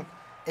plays. He want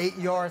 8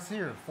 yards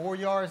here, 4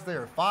 yards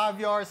there, 5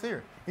 yards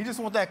here. He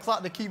just want that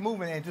clock to keep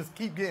moving and just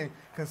keep getting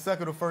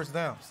consecutive first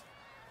downs.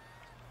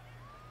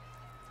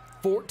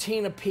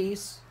 14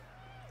 apiece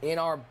in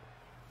our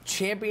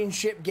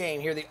championship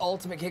game here, the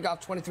Ultimate Kickoff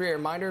 23. A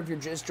reminder, if you're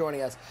just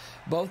joining us,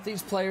 both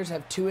these players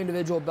have 2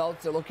 individual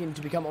belts. They're looking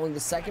to become only the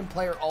 2nd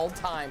player all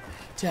time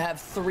to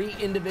have 3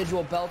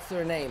 individual belts to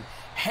their name.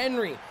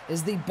 Henry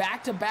is the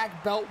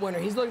back-to-back belt winner.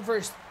 He's looking for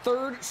his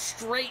 3rd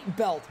straight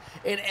belt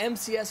in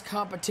MCS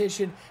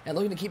competition and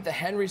looking to keep the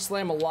Henry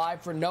Slam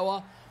alive. For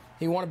Noah,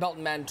 he won a belt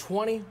in Madden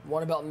 20,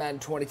 won a belt in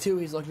Madden 22.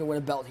 He's looking to win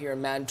a belt here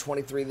in Madden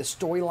 23. The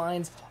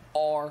storylines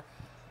are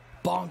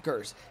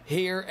bonkers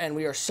here, and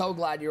we are so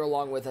glad you're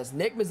along with us.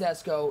 Nick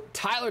Mazesco,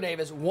 Tyler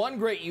Davis, one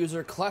great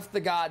user, Clef the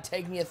God,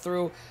 taking you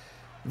through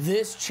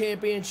this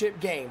championship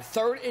game.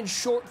 3rd and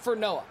short for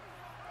Noah.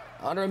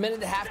 Under a minute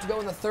and a half to go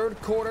in the 3rd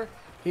quarter.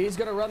 He's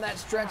going to run that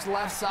stretch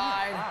left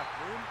side.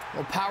 A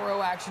little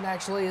power-o action,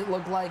 actually, it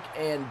looked like,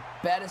 and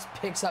Bettis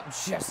picks up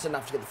just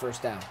enough to get the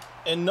first down.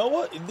 And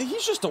Noah,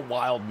 he's just a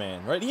wild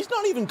man, right? He's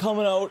not even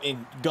coming out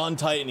in gun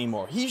tight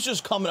anymore. He's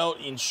just coming out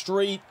in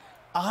straight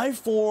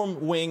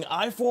I-form wing,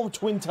 I-form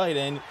twin tight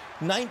end,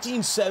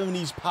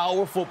 1970s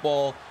power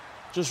football,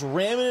 just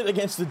ramming it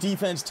against the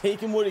defense,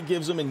 taking what it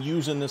gives them and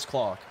using this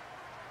clock.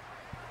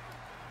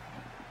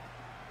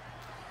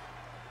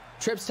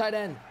 Trips tight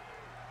end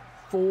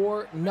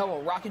for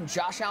Noah, rocking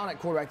Josh Allen at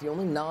quarterback, the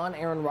only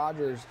non-Aaron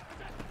Rodgers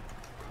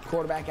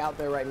quarterback out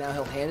there right now.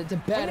 He'll hand it to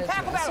Bettis.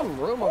 Has some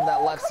room over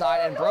that left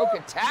side and broke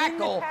a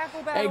tackle.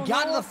 And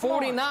got to the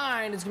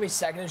 49. It's going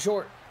to be 2nd and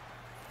short.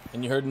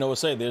 And you heard Noah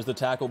say, there's the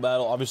tackle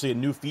battle. Obviously, a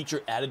new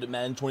feature added to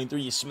Madden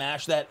 23. You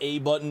smash that A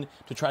button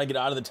to try to get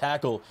out of the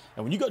tackle.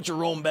 And when you got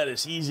Jerome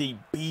Bettis, he's a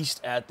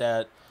beast at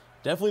that.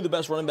 Definitely the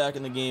best running back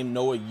in the game.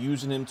 Noah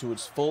using him to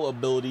its full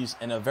abilities.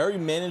 And a very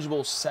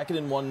manageable 2nd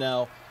and 1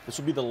 now. This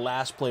will be the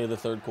last play of the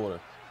 3rd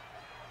quarter.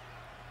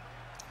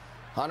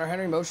 Hunter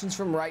Henry motions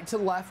from right to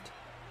left.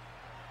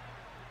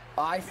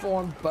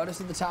 I-form,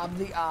 Bettis at the top of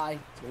the I.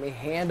 It's going to be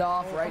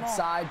handoff, right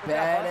side.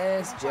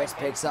 Bettis just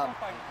picks up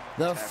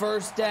the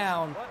first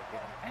down.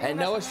 And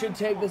Noah should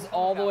take this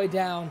all the way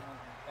down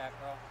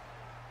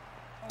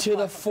to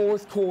the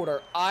 4th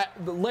quarter.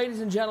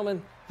 Ladies and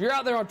gentlemen, if you're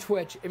out there on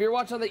Twitch, if you're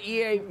watching on the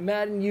EA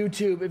Madden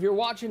YouTube, if you're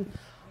watching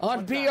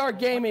on BR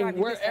Gaming,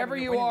 wherever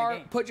you are,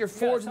 put your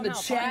 4s in the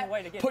chat,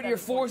 put your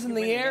 4s in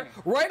the air,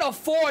 write a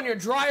 4 on your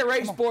dry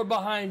erase board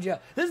behind you.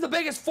 This is the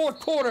biggest 4th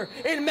quarter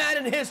in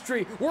Madden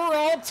history. We're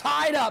all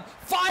tied up,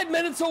 5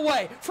 minutes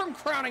away from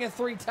crowning a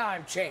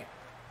 3-time champ.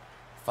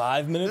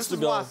 5 minutes to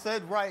go. This is why I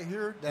said right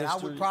here that I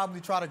would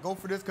probably try to go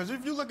for this, because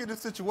if you look at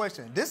this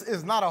situation, this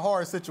is not a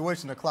hard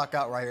situation to clock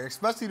out right here,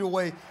 especially the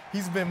way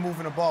he's been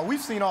moving the ball. We've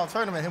seen all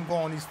tournament him go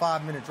on these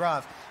 5-minute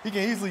drives. He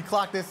can easily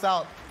clock this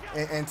out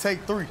and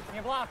take 3.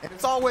 And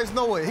it's always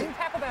Noah.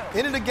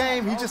 End of the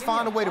game, he just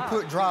find a way to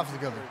put drives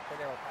together.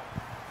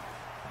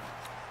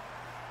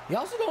 You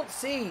also don't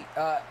see,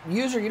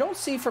 you don't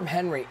see from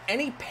Henry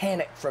any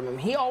panic from him.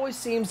 He always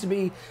seems to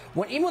be,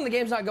 even when the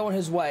game's not going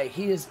his way,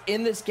 he is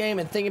in this game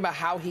and thinking about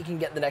how he can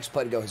get the next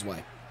play to go his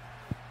way.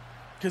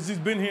 Because he's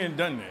been here and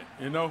done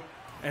that, you know?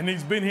 And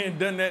he's been here and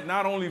done that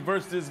not only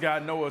versus this guy,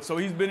 Noah. So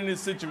he's been in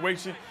this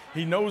situation.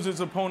 He knows his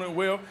opponent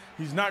well.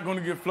 He's not going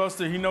to get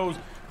flustered. He knows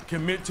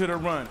commit to the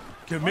run.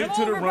 Commit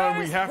to the run.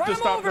 We have to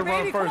stop the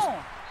run first.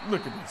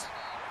 Look at this.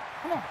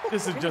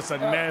 This is just a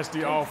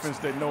nasty offense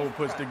that Noah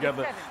puts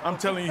together. I'm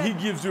telling you, he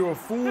gives you a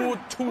full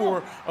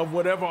tour of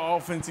whatever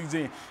offense he's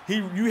in.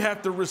 You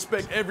have to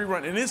respect every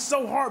run. And it's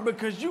so hard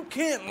because you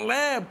can't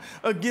lab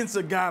against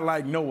a guy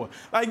like Noah.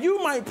 Like,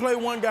 you might play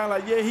one guy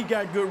like, yeah, he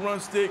got good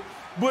run stick,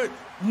 but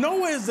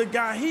Noah is the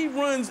guy, he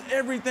runs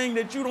everything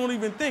that you don't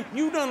even think.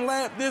 You done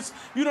lab this,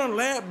 you done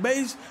lab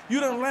base, you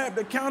done lab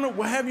the counter.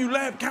 Well, have you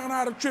lab counter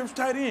out of trips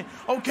tight end?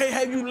 Okay,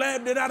 have you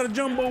labbed it out of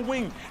jumbo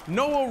wing?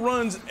 Noah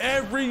runs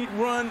every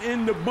run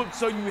in the book,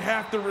 so you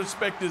have to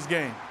respect this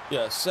game.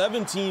 Yeah,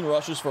 17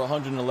 rushes for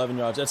 111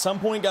 yards. At some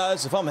point,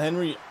 guys, if I'm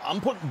Henry,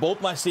 I'm putting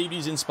both my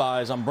safeties in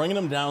spies. I'm bringing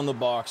them down in the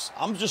box.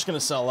 I'm just going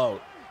to sell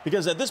out.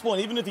 Because at this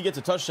point, even if he gets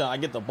a touchdown, I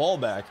get the ball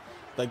back.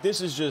 Like,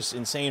 this is just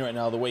insane right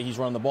now, the way he's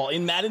running the ball.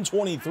 In Madden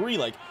 23,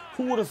 like,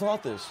 who would have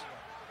thought this?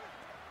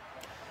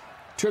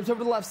 Trips over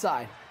to the left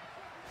side.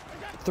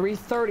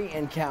 3:30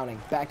 and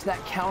counting. Back to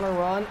that counter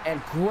run, and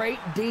great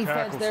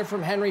defense there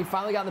from Henry.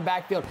 Finally got in the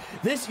backfield.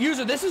 This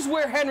is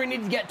where Henry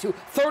needs to get to.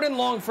 3rd and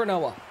long for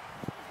Noah.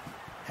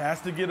 Has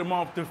to get him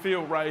off the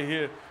field right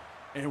here.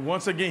 And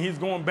once again, he's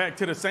going back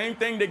to the same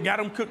thing that got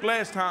him cooked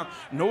last time.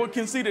 Noah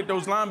can see that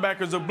those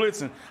linebackers are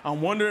blitzing.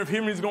 I'm wondering if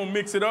Henry's going to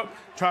mix it up,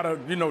 try to,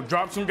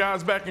 drop some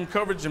guys back in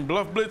coverage and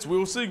bluff blitz.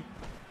 We'll see.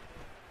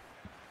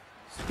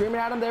 Screaming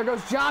at him, there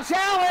goes Josh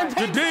Allen.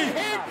 Good D.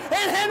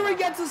 And Henry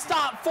gets a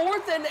stop.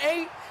 4th and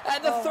 8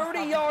 at the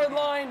 30-yard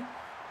line.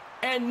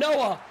 And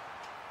Noah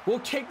will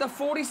kick the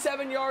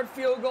 47-yard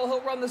field goal.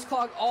 He'll run this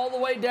clock all the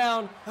way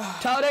down.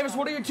 Tyler Davis,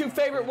 what are your 2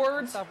 favorite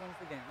words?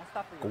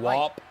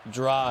 Guap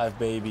drive,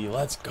 baby.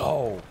 Let's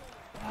go.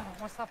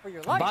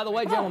 By the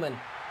way, gentlemen,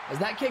 as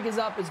that kick is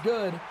up, it's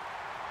good.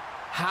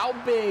 How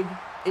big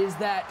is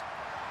that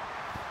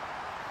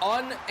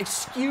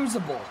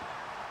unexcusable,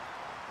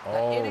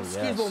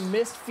 inexcusable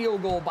missed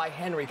field goal by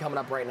Henry coming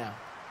up right now?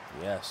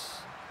 Yes.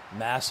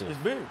 Massive. It's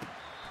big.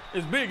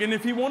 It's big. And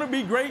if he want to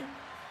be great,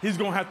 he's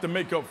going to have to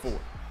make up for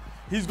it.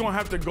 He's going to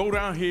have to go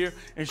down here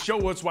and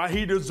show us why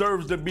he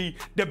deserves to be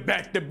the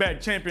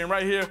back-to-back champion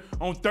right here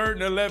on 3rd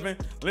and 11.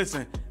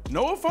 Listen,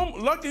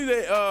 lucky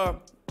that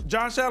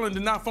Josh Allen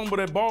did not fumble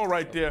that ball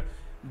right there.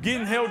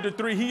 Getting held to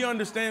 3, he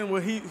understands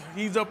what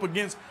he's up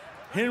against.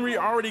 Henry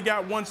already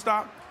got 1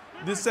 stop.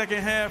 This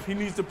second half, he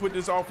needs to put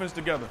this offense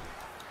together.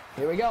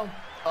 Here we go.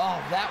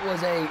 Oh, that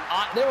was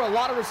there were a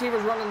lot of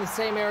receivers running in the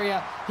same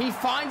area. He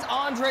finds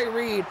Andre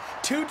Reed,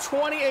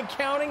 220 and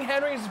counting.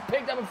 Henry's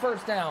picked up a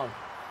 1st down.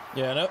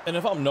 Yeah, and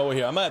if I'm Noah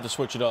here, I might have to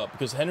switch it up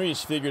because Henry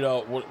has figured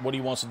out what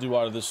he wants to do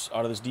out of this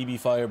DB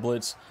fire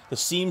blitz. The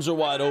seams are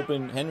wide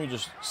open. Henry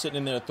just sitting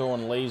in there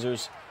throwing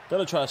lasers. Got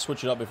to try to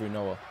switch it up if you're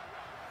Noah.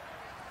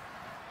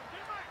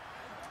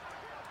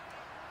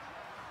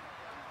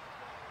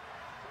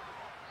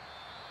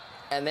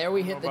 And there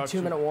we hit the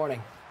 2-minute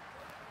warning.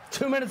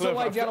 2 minutes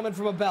away, gentlemen,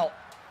 from a belt.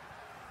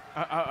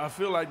 I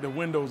feel like the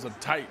windows are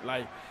tight.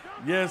 Like,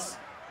 yes,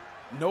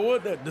 Noah,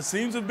 the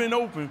seams have been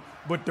open,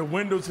 but the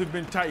windows have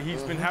been tight.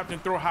 He's been having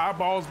to throw high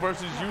balls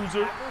versus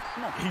user.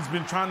 He's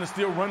been trying to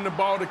still run the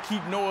ball to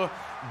keep Noah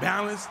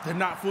balanced, to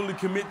not fully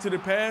commit to the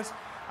pass.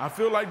 I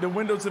feel like the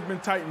windows have been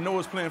tight, and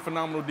Noah's playing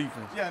phenomenal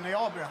defense. Yeah, and they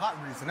all been hot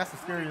recent. That's the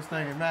scariest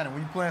thing in Madden.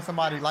 When you playing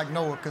somebody like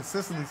Noah,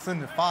 consistently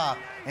sending 5,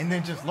 and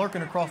then just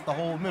lurking across the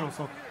whole middle.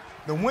 So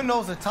the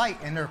windows are tight,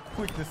 and they're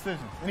quick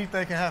decisions.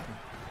 Anything can happen.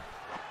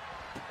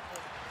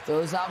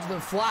 Throws out to the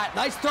flat.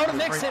 Nice throw to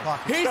Mixon.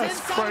 He's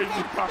inside.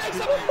 Makes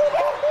him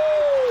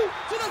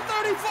to the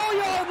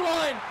 34-yard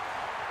line.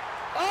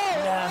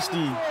 Oh, nasty.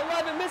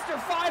 11, Mr.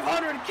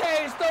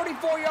 500K is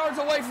 34 yards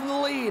away from the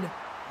lead.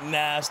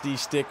 Nasty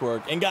stick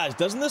work. And guys,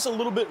 doesn't this a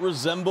little bit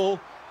resemble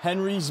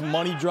Henry's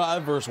money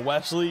drive versus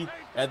Wesley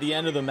at the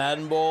end of the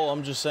Madden Bowl?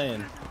 I'm just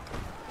saying.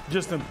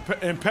 Just an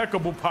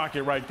impeccable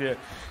pocket right there.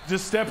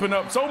 Just stepping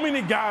up. So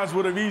many guys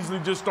would have easily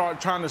just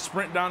started trying to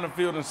sprint down the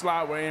field and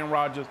slide with Aaron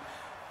Rodgers.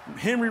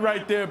 Henry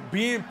right there,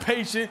 being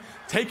patient,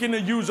 taking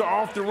the user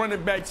off the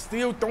running back,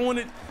 still throwing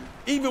it,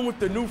 even with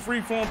the new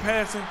free-form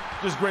passing,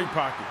 just great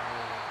pocket.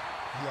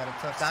 He had a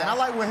touchdown. And I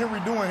like what Henry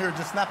doing here,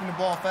 just snapping the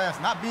ball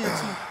fast, not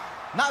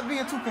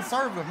being too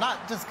conservative,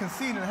 not just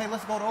conceding, hey,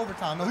 let's go to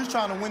overtime. No, he's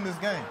trying to win this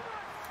game.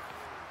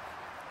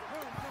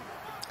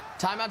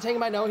 Timeout taken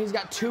by Noah. He's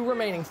got 2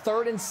 remaining.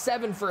 3rd and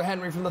 7 for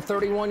Henry from the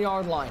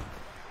 31-yard line.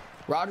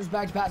 Rodgers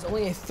back to pass,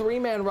 only a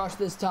 3-man rush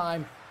this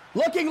time.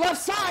 Looking left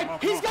side,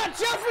 he's got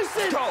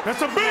Jefferson.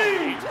 That's a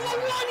beat. To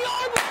the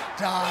 1-yard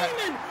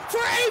line.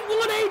 For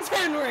 818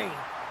 Henry.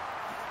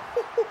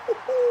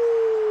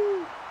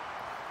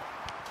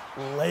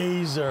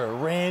 Laser,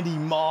 Randy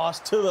Moss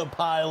to the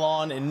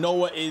pylon, and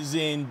Noah is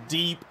in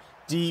deep,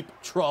 deep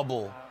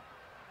trouble.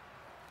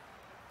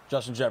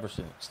 Justin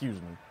Jefferson, excuse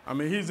me. I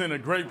mean, he's in a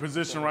great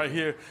position right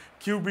here.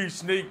 QB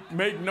sneak,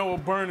 make Noah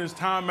burn his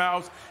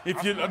timeouts.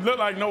 If you look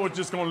like Noah's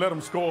just going to let him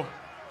score,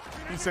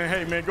 he's saying,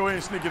 hey, man, go ahead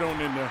and sneak it on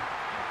in there.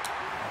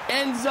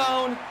 End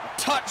zone,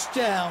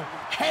 touchdown.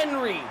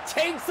 Henry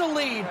takes the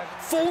lead.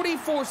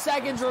 44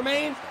 seconds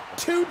remain.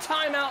 2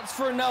 timeouts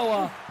for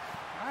Noah.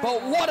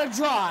 But what a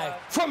drive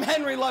from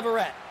Henry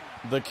Leverett.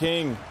 The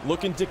King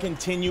looking to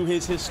continue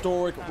his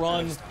historic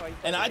run.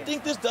 And I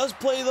think this does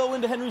play, though,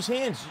 into Henry's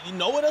hands.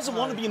 Noah doesn't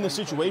want to be in this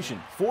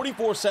situation.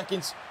 44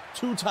 seconds,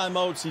 2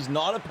 timeouts. He's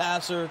not a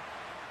passer.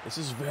 This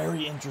is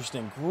very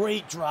interesting.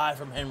 Great drive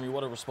from Henry.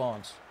 What a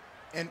response.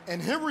 And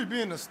Henry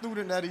being the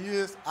student that he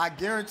is, I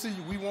guarantee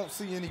you we won't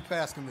see any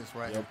pass commits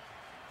right here.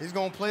 He's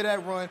going to play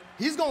that run.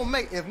 He's going to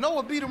make, if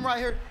Noah beat him right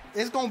here,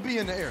 it's going to be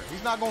in the air.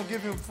 He's not going to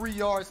give him free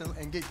yards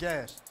and get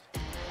gashed.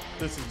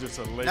 This is just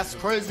a laser. That's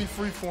crazy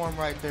free form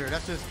right there.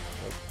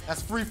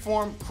 That's free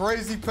form,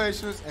 crazy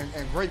patience,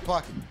 and great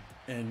pocket.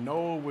 And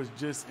Noah was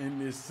just in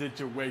this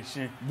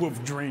situation with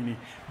Drini,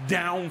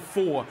 down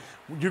 4.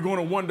 You're going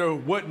to wonder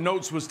what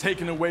notes was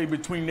taken away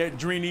between that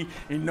Drini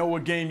and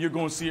Noah game. You're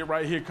going to see it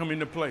right here come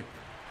into play.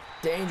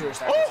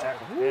 Dangerous.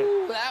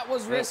 Ooh, that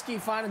was risky,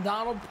 finding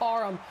Donald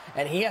Parham,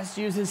 and he has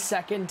to use his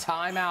 2nd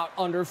timeout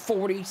under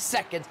 40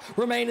 seconds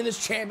remain in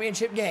this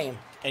championship game.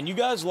 And you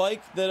guys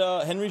like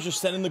that Henry's just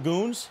sending the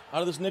goons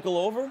out of this nickel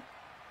over?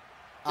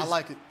 I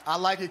like it. I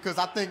like it because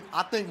I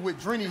think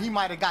with Drini, he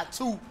might have got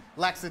 2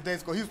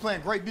 lackadaisical. He was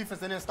playing great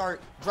defense and then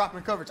start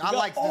dropping coverage. I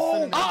like this.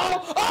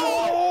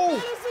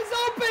 This is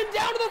open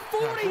down to the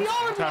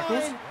 40-yard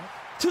line.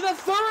 To the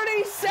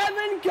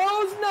 37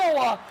 goes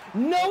Noah.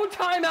 No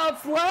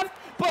timeouts left,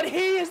 but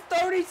he is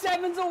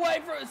 37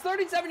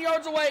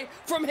 yards away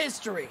from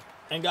history.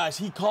 And guys,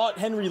 he caught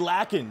Henry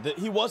lacking.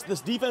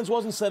 This defense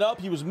wasn't set up.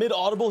 He was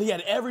mid-audible. He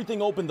had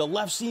everything open. The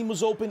left seam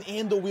was open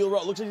and the wheel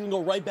route. Looks like he can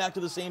go right back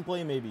to the same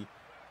play maybe.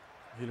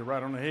 Hit it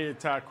right on the head.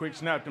 Ty quick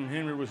snapped him.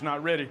 Henry was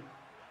not ready.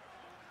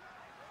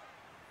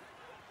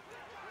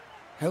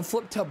 He'll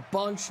flip to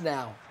bunch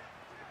now.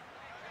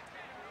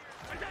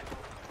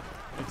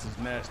 This is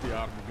nasty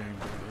audible game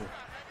right here.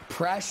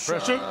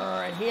 Pressure.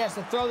 And he has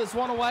to throw this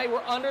one away.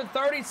 We're under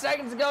 30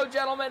 seconds to go,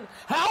 gentlemen.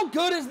 How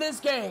good is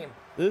this game?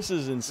 This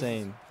is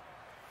insane.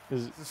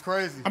 This is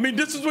crazy. I mean,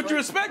 this is what you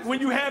expect when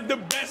you have the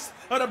best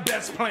of the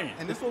best playing.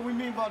 And this is what we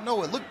mean by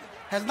Noah.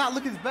 Has not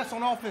looked his best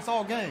on offense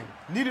all game.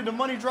 Needed the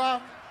money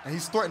drive, and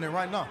he's starting it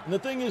right now. And the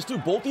thing is, too,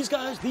 both these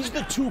guys, these are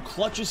the two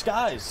clutchest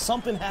guys.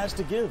 Something has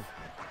to give.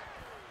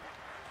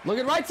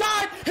 Looking right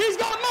side. He's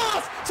got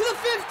Moss to the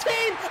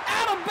 15,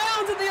 out of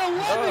bounds at the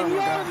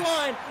 11-yard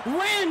line.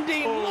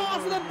 Randy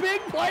Moss with a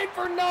big play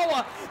for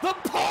Noah. The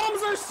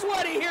palms are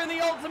sweaty here in the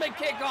Ultimate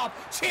Kickoff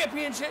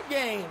Championship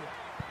game.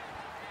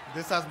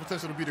 This has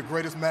potential to be the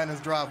greatest Madden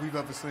drive we've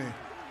ever seen,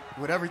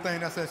 with everything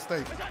that's at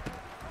stake.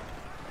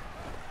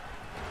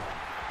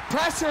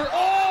 Pressure.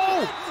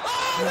 Man,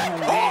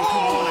 come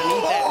on, I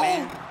need that,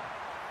 man.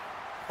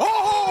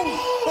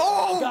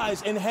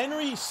 Guys, and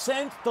Henry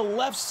sent the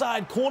left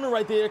side corner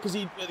right there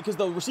because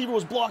the receiver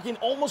was blocking,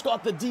 almost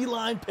got the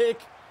D-line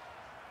pick.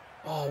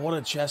 Oh, what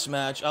a chess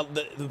match.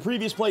 The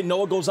previous play,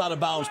 Noah goes out of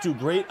bounds too.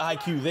 Great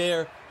IQ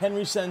there.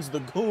 Henry sends the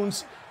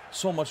goons.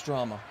 So much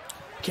drama.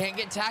 Can't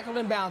get tackled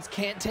in bounds,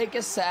 can't take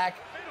a sack.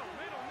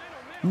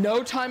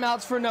 No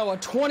timeouts for Noah,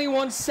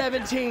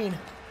 21-17.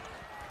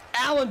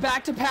 Allen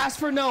back to pass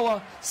for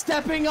Noah,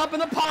 stepping up in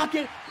the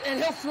pocket,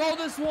 and he'll throw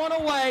this one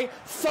away.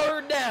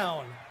 Third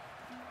down.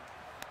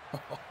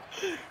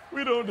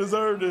 We don't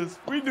deserve this.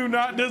 We do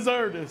not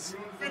deserve this.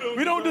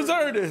 We don't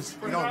deserve this.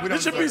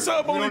 This should be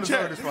sub-only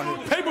chat.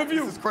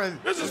 Pay-per-view. This is crazy.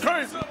 This is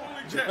crazy.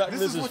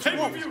 This is what you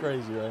want. It's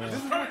crazy right now.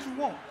 This is what you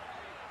want.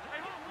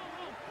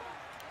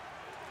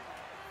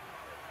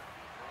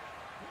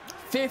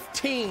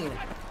 15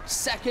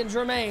 seconds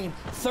remain.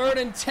 3rd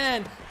and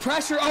 10.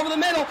 Pressure over the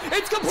middle.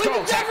 It's complete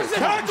to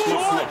Jefferson. 9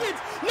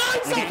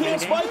 seconds. He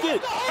can't spike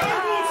it.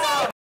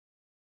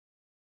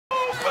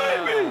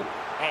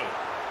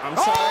 I'm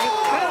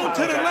sorry.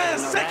 To the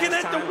last second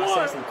at the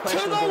one. To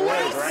the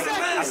last second.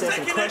 I said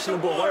some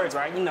questionable words,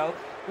 right? You know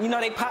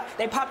they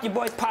pop your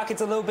boys'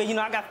 pockets a little bit. You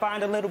know, I got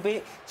fined a little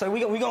bit. So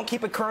we gonna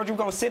keep it cordial. We're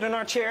gonna sit in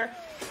our chair,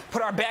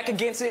 put our back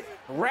against it.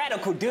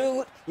 Radical,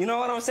 dude. You know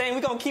what I'm saying?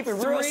 We're gonna keep it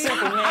real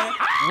simple, man.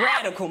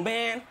 Radical,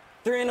 man.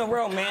 3 in a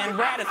row, man.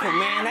 Radical,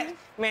 man.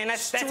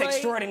 That's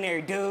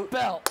extraordinary, dude.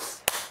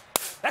 Belts.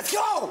 Let's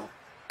go.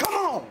 Come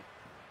on.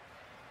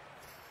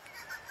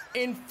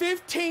 In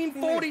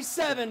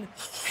 1547,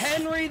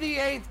 Henry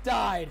VIII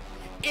died.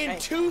 In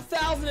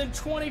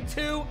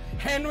 2022,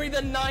 Henry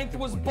IX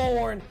was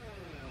born.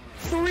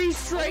 3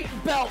 straight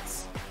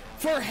belts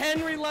for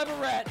Henry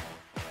Leverett.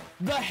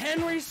 The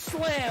Henry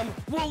Slam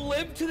will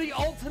live to the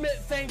ultimate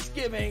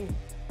Thanksgiving.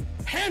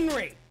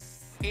 Henry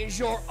is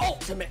your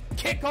ultimate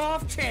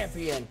kickoff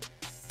champion.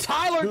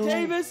 Tyler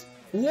Davis,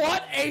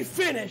 what a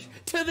finish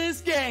to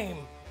this game.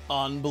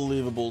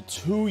 Unbelievable.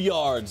 2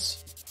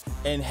 yards.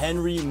 And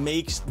Henry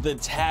makes the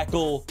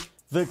tackle.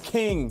 The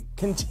King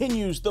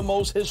continues the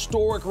most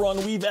historic run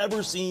we've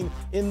ever seen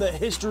in the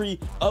history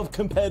of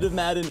competitive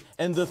Madden,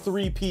 and the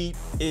three-peat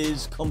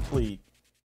is complete.